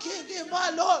 my King,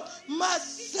 my Lord, my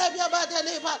Savior, my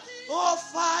deliverer. Oh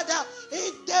Father,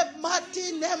 in the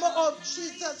mighty name of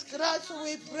Jesus Christ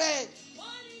we pray.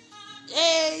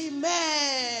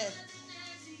 Amen.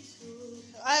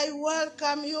 I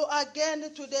welcome you again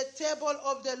to the table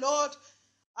of the Lord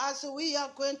as we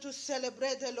are going to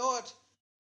celebrate the Lord.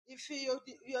 If you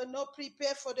are not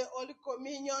prepared for the Holy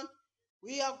Communion,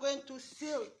 we are going to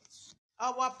seal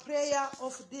our prayer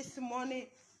of this morning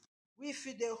with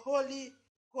the Holy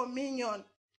Communion.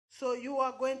 So you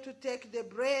are going to take the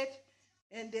bread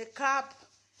and the cup,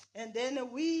 and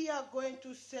then we are going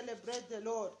to celebrate the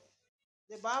Lord.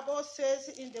 The Bible says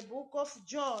in the book of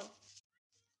John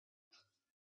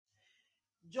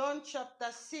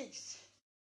chapter 6,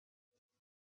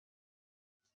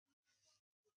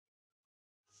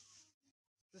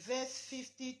 verse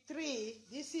 53.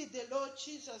 This is the Lord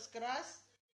Jesus Christ.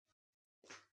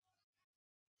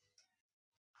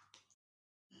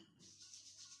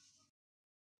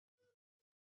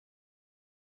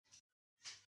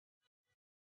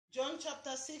 John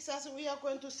chapter 6, as we are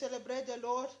going to celebrate the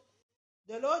Lord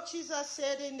Jesus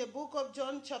said in the book of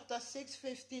John chapter 6,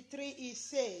 53, he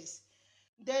says,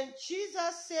 Then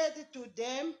Jesus said to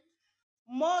them,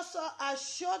 Most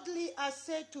assuredly I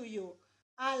say to you,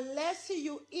 unless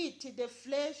you eat the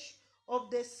flesh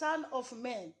of the Son of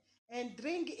Man and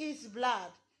drink his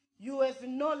blood, you have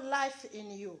no life in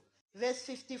you. Verse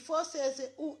 54 says,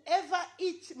 Whoever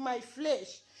eats my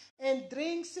flesh and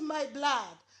drinks my blood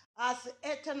has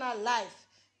eternal life,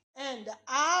 and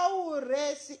I will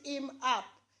raise him up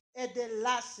at the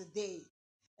last day.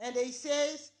 And he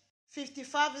says,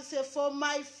 55, it says, For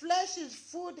my flesh is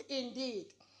food indeed,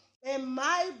 and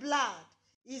my blood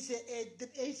is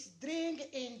drink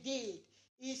indeed.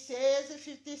 He says,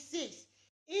 56,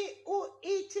 He who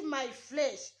eats my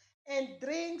flesh and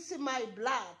drinks my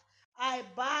blood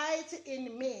abides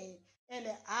in me, and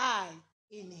I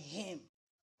in him.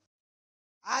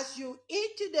 As you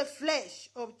eat the flesh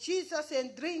of Jesus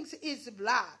and drinks his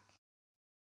blood,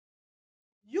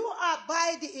 you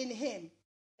abide in him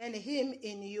and him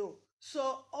in you.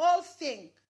 So all things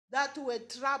that were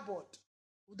troubled,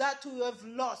 that we have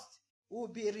lost, will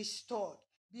be restored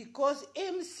because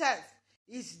himself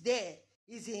is there,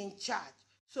 is in charge.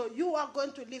 So you are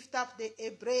going to lift up the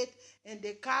bread and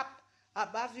the cup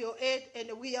above your head,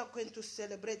 and we are going to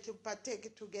celebrate, to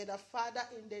partake together. Father,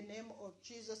 in the name of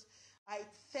Jesus, I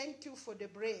thank you for the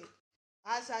bread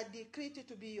as I decree it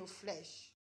to be your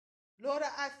flesh. Lord,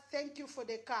 I thank you for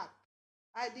the cup.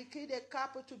 I decree the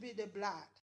cup to be the blood.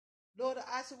 Lord,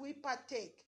 as we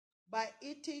partake by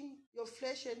eating your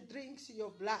flesh and drinks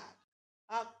your blood,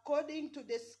 according to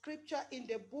the scripture in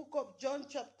the book of John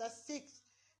chapter 6,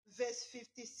 verse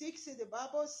 56, the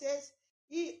Bible says,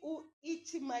 He who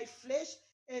eats my flesh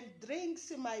and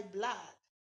drinks my blood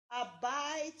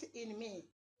abides in me,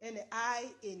 and I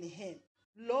in him.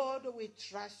 Lord, we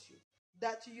trust you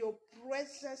that your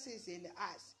presence is in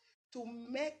us to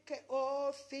make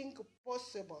all things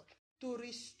possible, to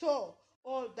restore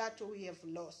all that we have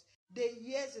lost, the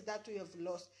years that we have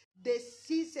lost, the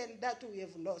season that we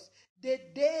have lost, the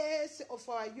days of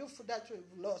our youth that we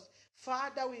have lost.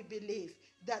 Father, we believe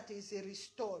that is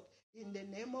restored. In the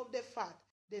name of the Father,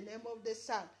 the name of the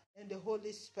Son, and the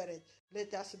Holy Spirit,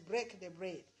 let us break the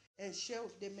bread and share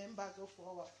with the members of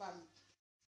our family.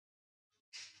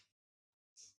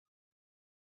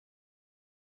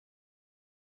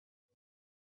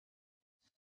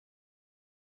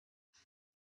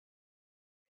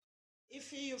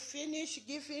 If you finish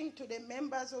giving to the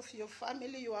members of your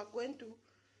family, you are going to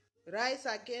rise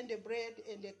again the bread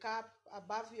and the cup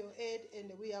above your head,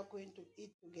 and we are going to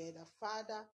eat together.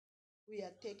 Father, we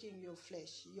are taking your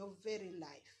flesh, your very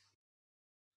life,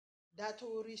 that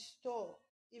will restore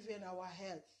even our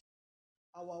health,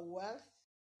 our wealth,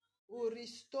 will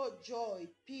restore joy,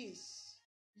 peace,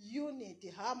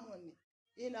 unity, harmony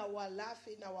in our life,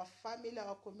 in our family,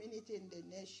 our community, in the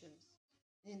nations.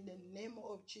 In the name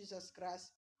of Jesus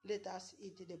Christ, let us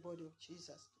eat the body of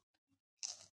Jesus.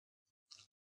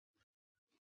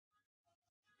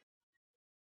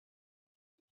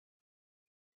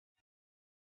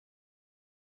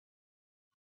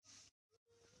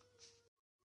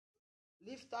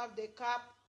 Lift up the cup,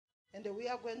 and we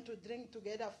are going to drink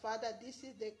together. Father, this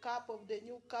is the cup of the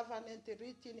new covenant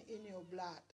written in your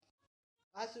blood.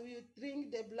 As we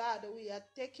drink the blood, we are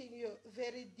taking your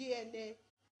very DNA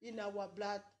in our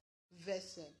blood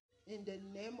vessel. In the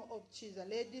name of Jesus,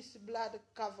 let this blood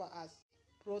cover us,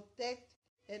 protect,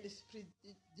 and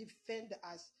defend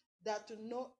us, that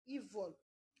no evil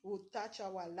will touch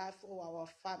our life or our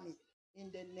family.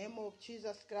 In the name of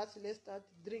Jesus Christ, let's start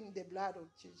drink the blood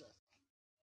of Jesus.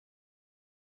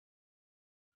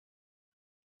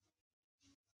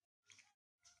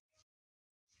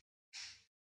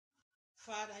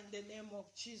 Father, in the name of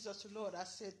Jesus, Lord, I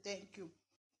say thank you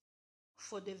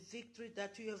for the victory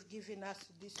that you have given us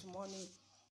this morning.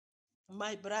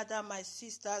 My brother, my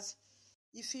sisters,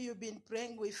 if you've been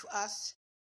praying with us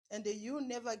and you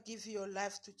never give your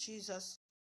life to Jesus,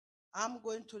 I'm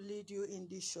going to lead you in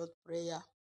this short prayer.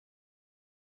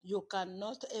 You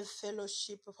cannot have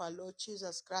fellowship with our Lord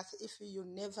Jesus Christ if you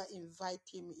never invite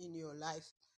him in your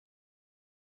life.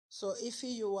 So if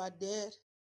you are there,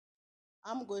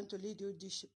 I'm going to lead you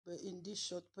in this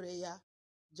short prayer.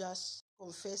 Just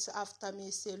confess after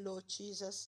me. Say, Lord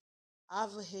Jesus,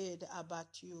 I've heard about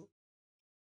you.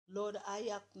 Lord, I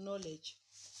acknowledge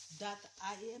that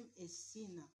I am a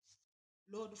sinner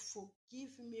Lord,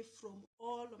 forgive me from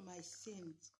all my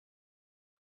sins.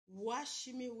 Wash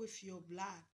me with your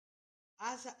blood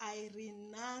as I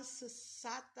renounce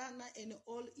Satan and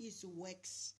all his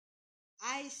works.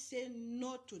 I say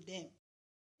no to them.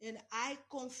 And I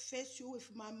confess you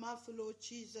with my mouth, Lord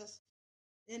Jesus.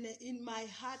 And in my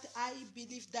heart, I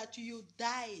believe that you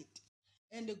died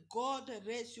and God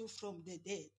raised you from the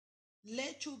dead.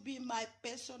 Let you be my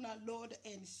personal Lord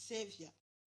and Savior.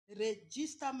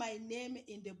 Register my name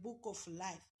in the book of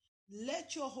life.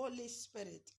 Let your Holy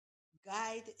Spirit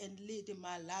guide and lead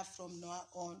my life from now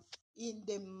on. In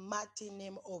the mighty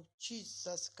name of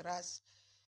Jesus Christ.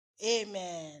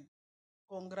 Amen.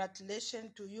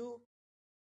 Congratulations to you.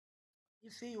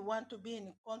 If you want to be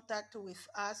in contact with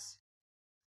us,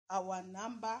 our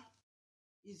number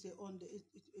is on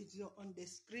the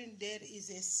screen. There is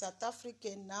a South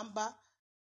African number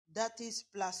that is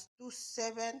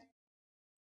 +27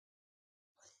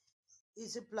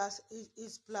 is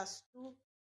 +2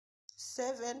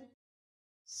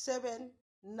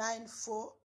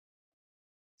 794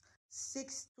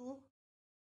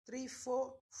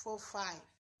 623445.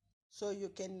 So you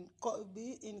can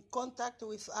be in contact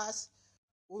with us.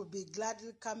 We'll be glad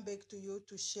to come back to you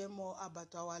to share more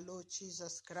about our Lord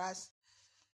Jesus Christ.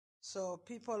 So,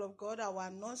 people of God, our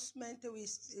announcement, we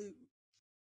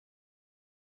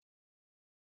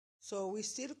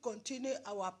still continue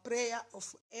our prayer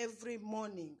of every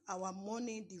morning, our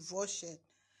morning devotion.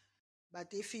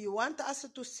 But if you want us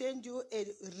to send you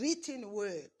a written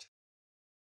word,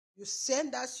 you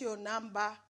send us your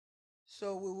number,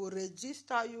 so we will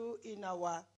register you in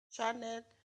our channel,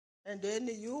 and then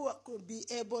you could be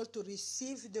able to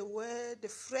receive the word, the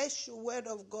fresh word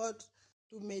of God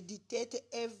to meditate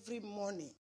every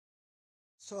morning.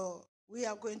 So we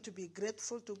are going to be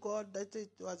grateful to God that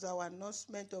it was our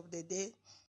announcement of the day.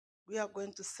 We are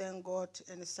going to thank God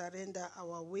and surrender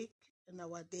our week and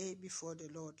our day before the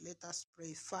Lord. Let us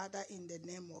pray. Father, in the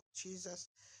name of Jesus,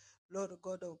 Lord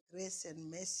God of grace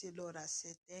and mercy, Lord, I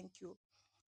say thank you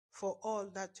for all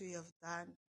that you have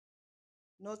done.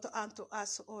 Not unto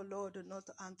us, O Lord, not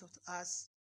unto us.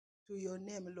 To your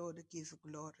name, Lord, give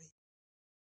glory.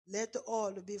 Let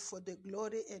all be for the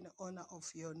glory and honor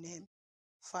of your name.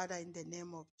 Father, in the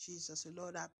name of Jesus,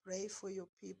 Lord, I pray for your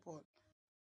people.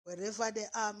 Wherever they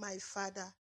are, my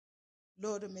Father,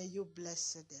 Lord, may you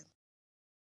bless them.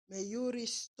 May you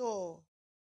restore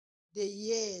the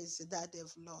years that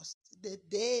they've lost, the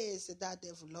days that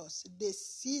they've lost, the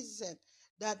season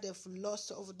that they've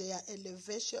lost of their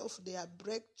elevation, of their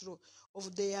breakthrough,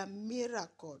 of their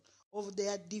miracle, of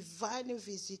their divine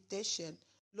visitation.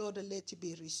 Lord, let it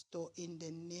be restored in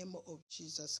the name of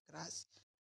Jesus Christ.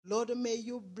 Lord, may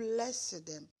you bless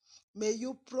them. May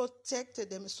you protect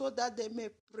them so that they may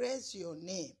praise your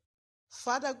name.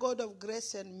 Father God of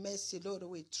grace and mercy, Lord,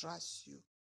 we trust you.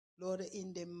 Lord,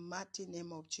 in the mighty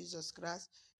name of Jesus Christ,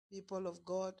 people of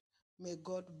God, may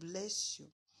God bless you.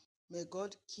 May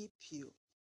God keep you.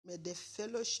 May the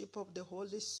fellowship of the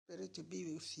Holy Spirit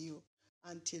be with you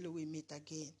until we meet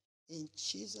again. In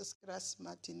Jesus Christ's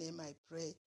mighty name I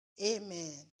pray.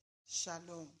 Amen.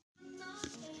 Shalom.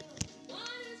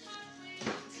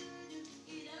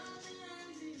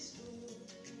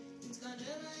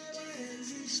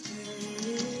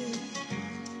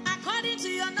 According to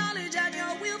your knowledge and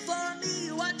your will for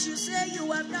me, what you say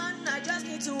you have done, I just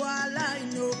need to align,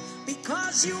 no.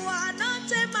 Because you are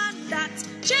not a man that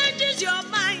changes your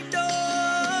mind,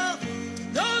 oh.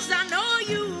 Those that know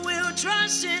you will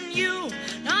trust in you,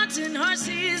 not in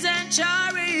horses and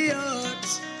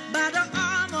chariots. By the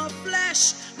arm of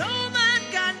flesh, no man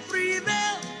can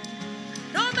prevail.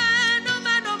 No man, no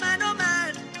man, no man, no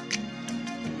man.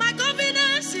 My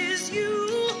confidence is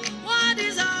you. What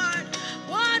is hard?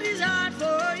 What is hard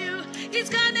for you? It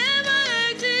can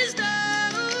never exist.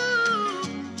 Oh,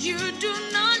 you do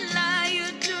not lie.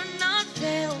 You do not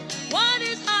fail. What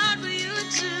is hard for you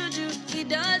to do? It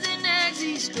doesn't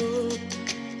exist. Oh,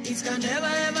 it can never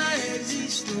ever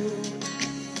exist. Oh,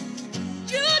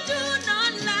 you do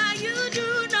not lie. You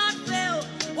do not fail.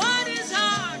 What is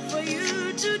hard for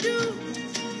you to do?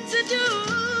 To do?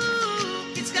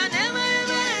 It can never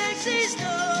ever exist. Oh,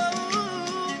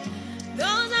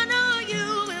 those I know you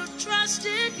will trust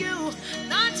in you,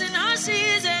 not in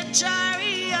horses and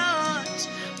chariots,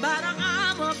 but an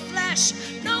arm of flesh.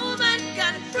 No man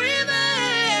can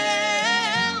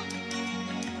prevail.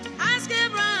 Ask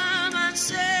Abraham and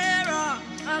Sarah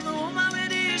and the woman with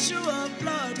the issue of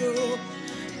blood. Oh,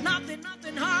 nothing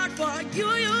hard for you.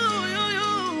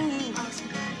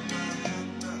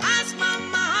 Ask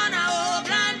Mama Hannah, oh,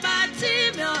 blind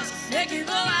Bartimaeus, make you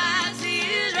go as the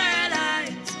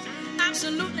Israelites.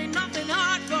 Absolutely nothing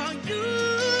hard for you.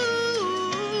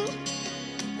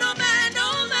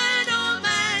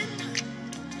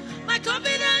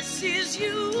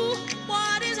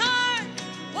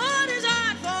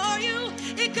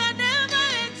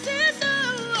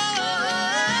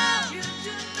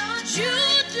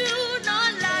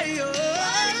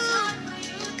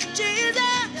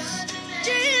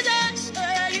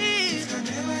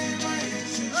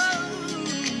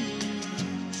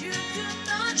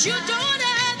 You don't